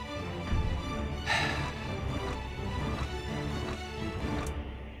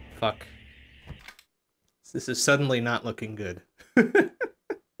 Fuck. This is suddenly not looking good.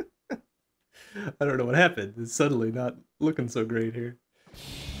 I don't know what happened. It's suddenly not looking so great here.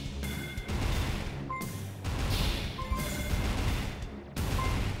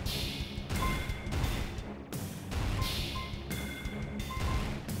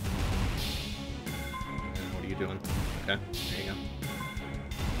 What are you doing? Okay, there you go.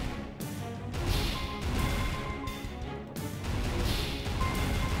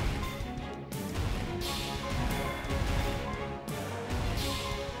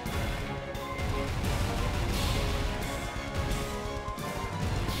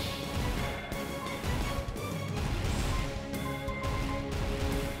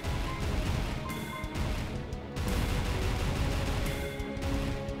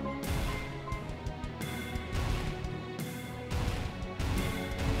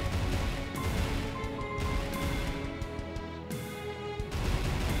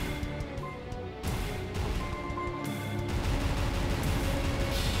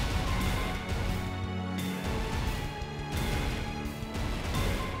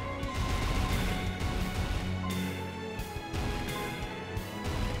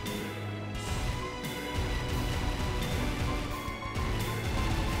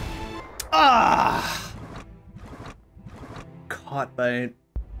 Ah! Caught by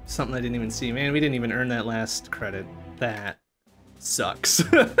something I didn't even see. Man, we didn't even earn that last credit. That sucks.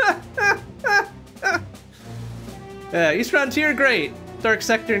 Yeah, East Frontier, great. Dark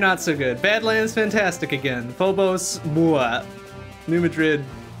Sector, not so good. Badlands, fantastic again. Phobos, mwah. New Madrid,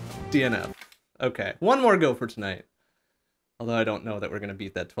 DNF. Okay, one more go for tonight. Although I don't know that we're going to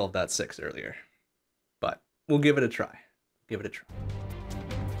beat that 12.6 earlier. But we'll give it a try. Give it a try.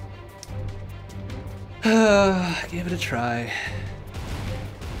 Give it a try.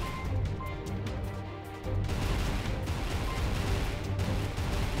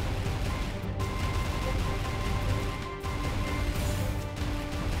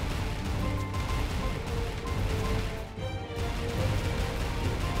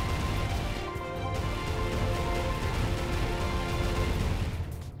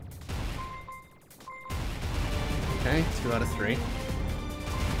 Okay, 2 out of 3.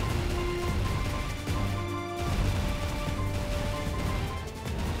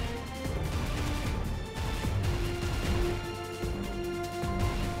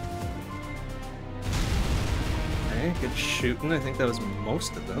 Okay, good shooting. I think that was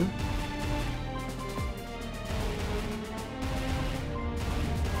most of them.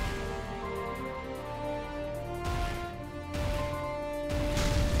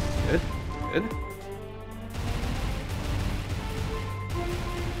 Good, good.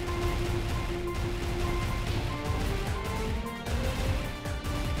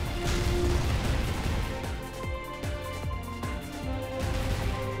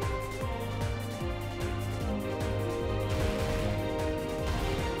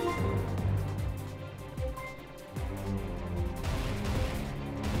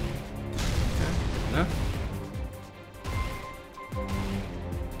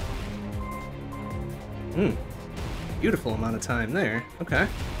 Beautiful amount of time there. Okay.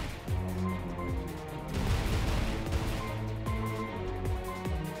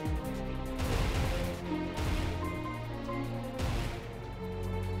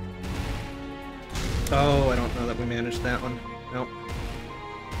 Oh, I don't know that we managed that one. Nope.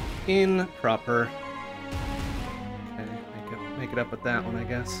 Improper. Okay, make it up with that one, I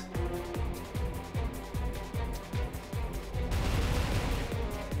guess.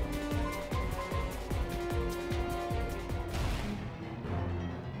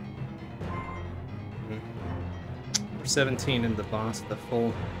 We're 17 in the boss, the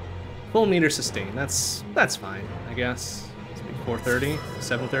full meter sustain. That's fine, I guess. It's 430,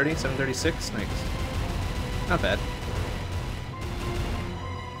 730, 736. Nice. Not bad.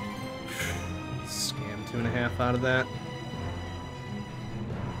 Scam 2.5 out of that.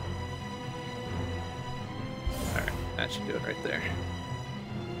 Alright, that should do it right there.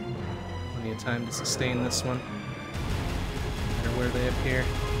 Plenty of time to sustain this one. No matter where they appear.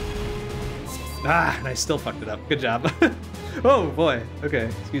 Ah, and I still fucked it up. Good job. Oh boy. Okay,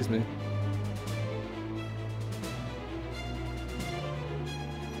 excuse me.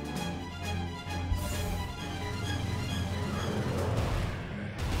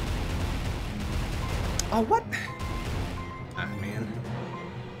 Oh, what? Ah, man.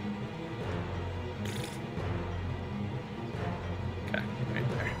 Okay, right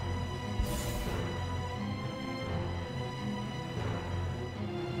there.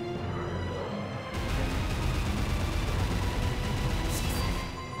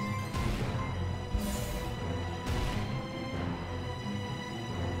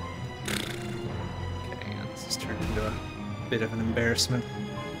 Okay, yeah, this has turned into a bit of an embarrassment.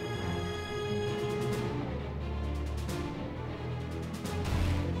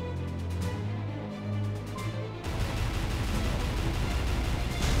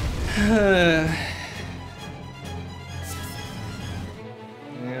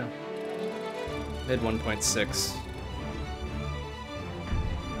 Yeah. Mid 1.6.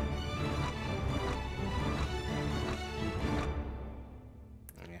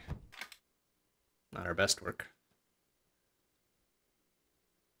 Yeah. Not our best work.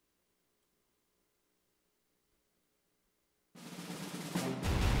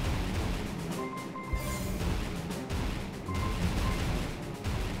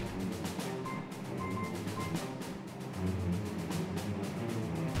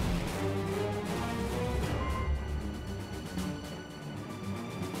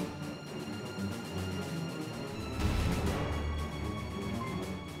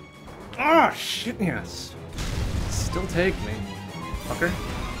 Oh, shit, yes. Still take me, fucker.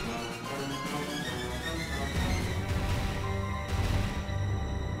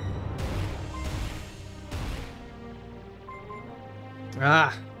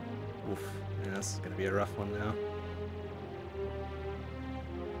 Ah! Oof. Yeah, this is gonna be a rough one now.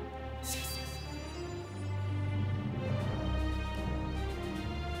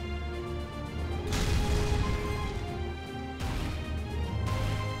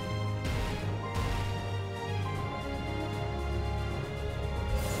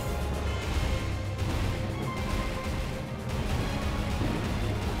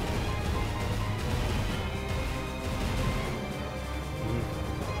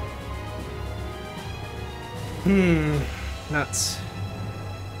 Nuts.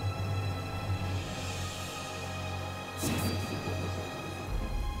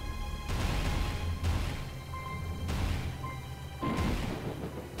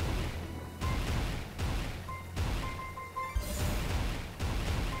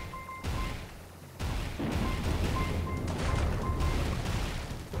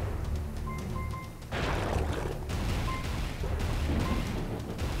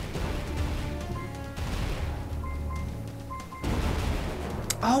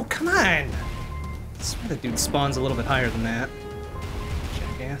 Oh, come on! I swear that dude spawns a little bit higher than that.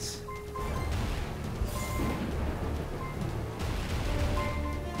 Jackass.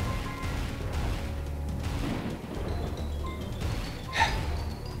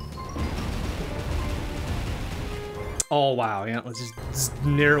 Oh, wow, yeah, let's just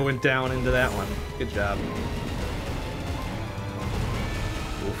narrow it down into that one. Good job.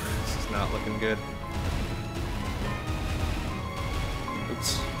 Oof, this is not looking good.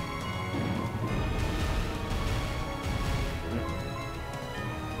 Oops.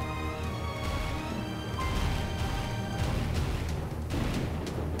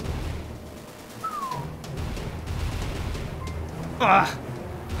 Ah!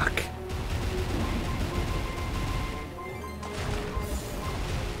 Fuck.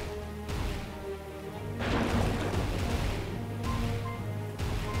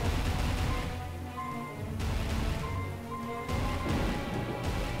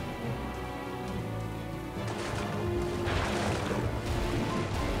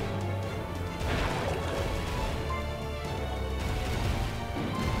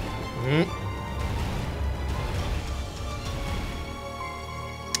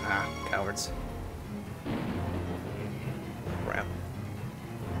 Ah, cowards. Crap.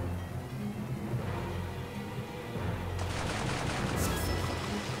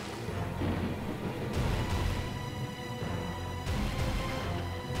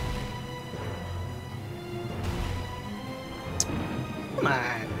 Come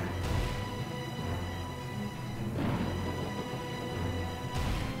on.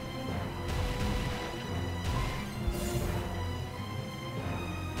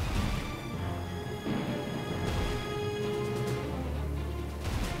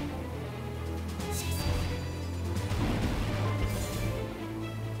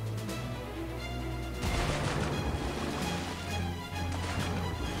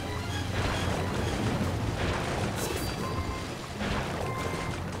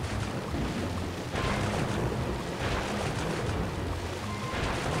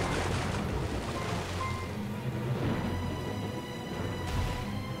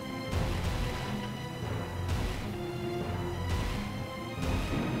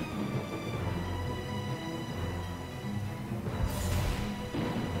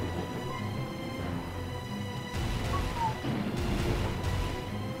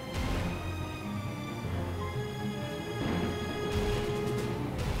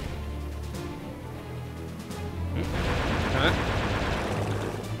 Huh?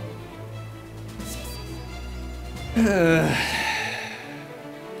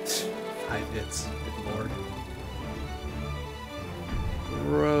 5 hits. Good lord.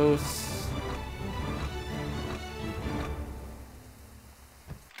 Gross.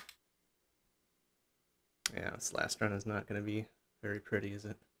 Yeah, this last run is not going to be very pretty, is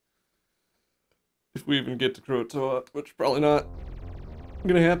it? If we even get to Croatoa, which probably not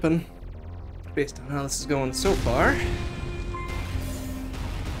going to happen, based on how this is going so far.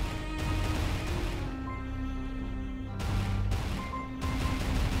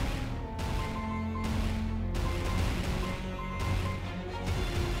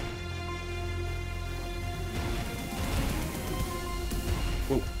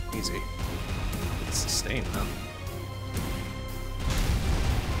 Whoa, easy. It's sustained, huh?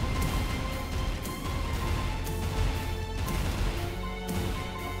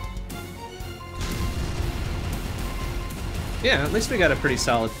 Yeah, at least we got a pretty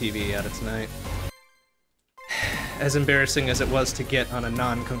solid PV out of tonight. As embarrassing as it was to get on a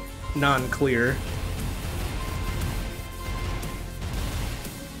non-clear.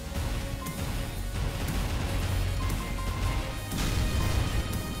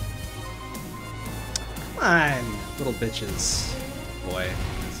 Come on, little bitches. Boy,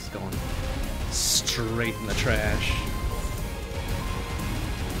 this is going straight in the trash.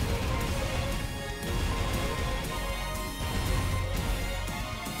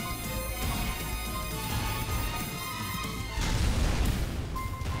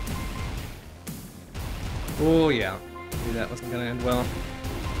 Oh yeah, knew that wasn't gonna end well.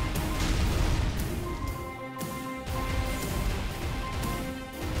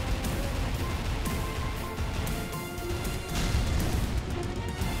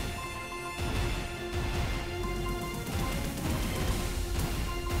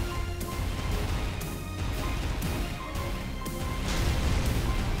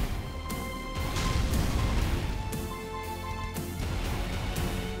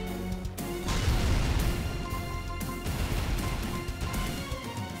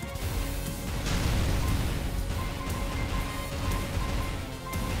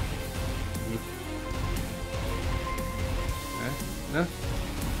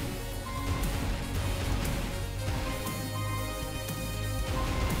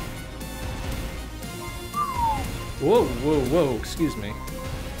 Whoa, whoa, whoa, excuse me.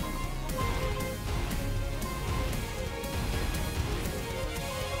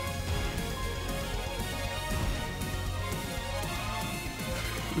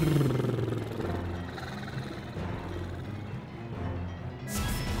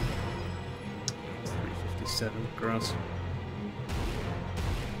 $357, gross.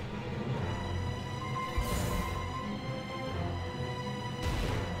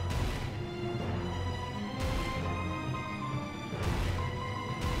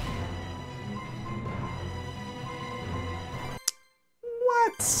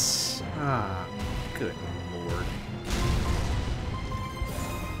 What? Ah, good lord.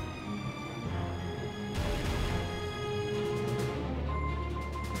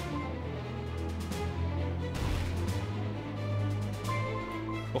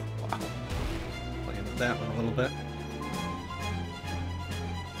 Oh, wow. Playing with that one a little bit.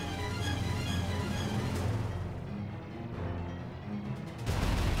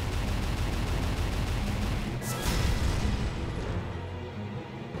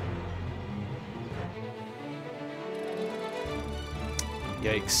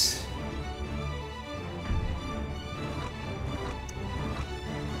 Yikes.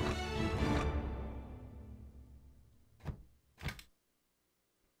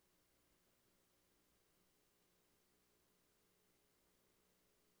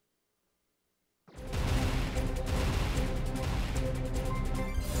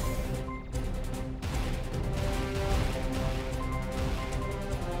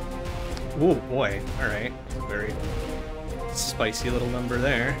 Oh boy, alright. Very spicy little number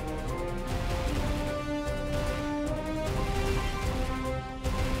there.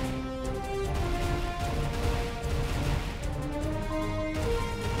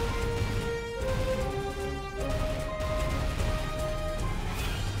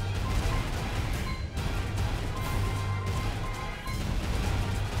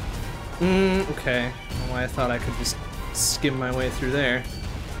 Okay. I don't know why I thought I could just skim my way through there.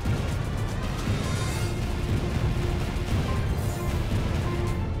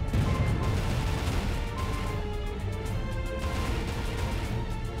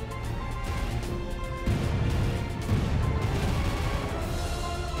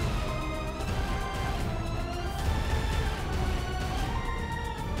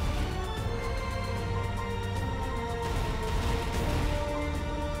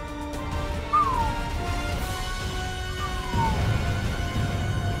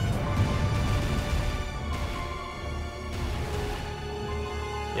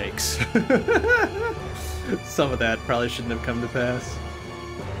 Yikes. Some of that probably shouldn't have come to pass.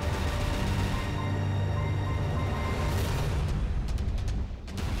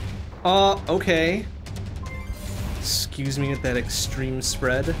 Okay. Excuse me at that extreme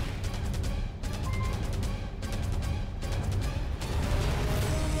spread.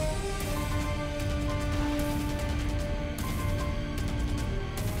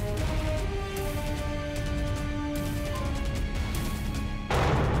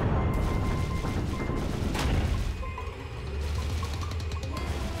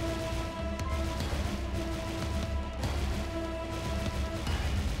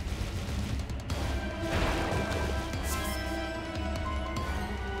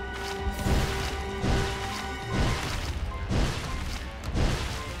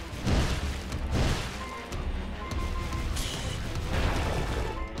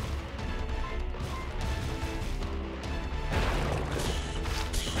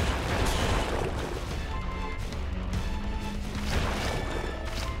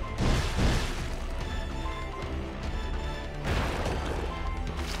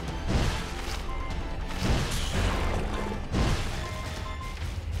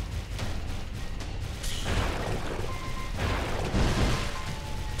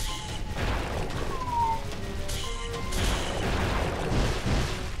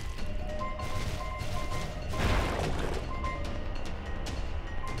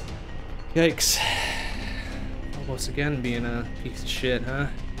 Yikes. Almost again being a piece of shit, huh?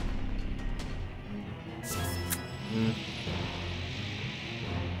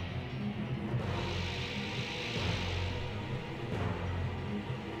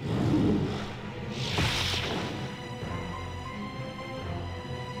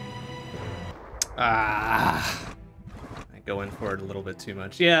 Ah. I go in for it a little bit too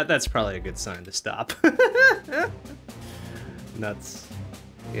much. Yeah, that's probably a good sign to stop. Nuts.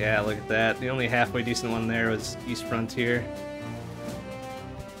 Yeah, look at that. The only halfway decent one there was East Frontier.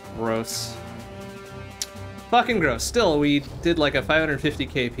 Gross. Fucking gross. Still, we did like a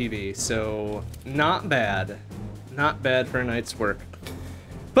 550k PB, so not bad. Not bad for a night's work.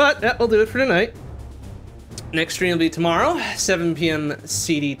 But that will do it for tonight. Next stream will be tomorrow, 7 p.m.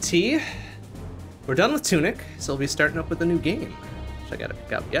 CDT. We're done with Tunic, so we'll be starting up with a new game, which I gotta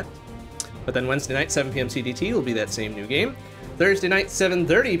pick out yet. But then Wednesday night, 7 p.m. CDT will be that same new game. Thursday night,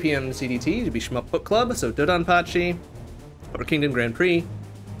 7:30 p.m. CDT to be Shmup Book Club, so Dodonpachi, or Kingdom Grand Prix,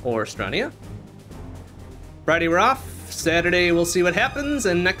 or Strania. Friday we're off. Saturday we'll see what happens,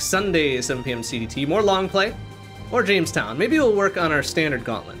 and next Sunday, 7 p.m. CDT, more long play, or Jamestown. Maybe we'll work on our standard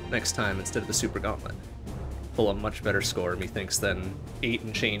gauntlet next time instead of the super gauntlet. Pull a much better score, methinks, than 8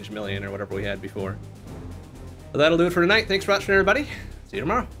 and change million or whatever we had before. But that'll do it for tonight. Thanks for watching, everybody. See you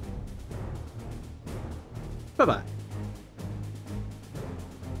tomorrow. Bye-bye.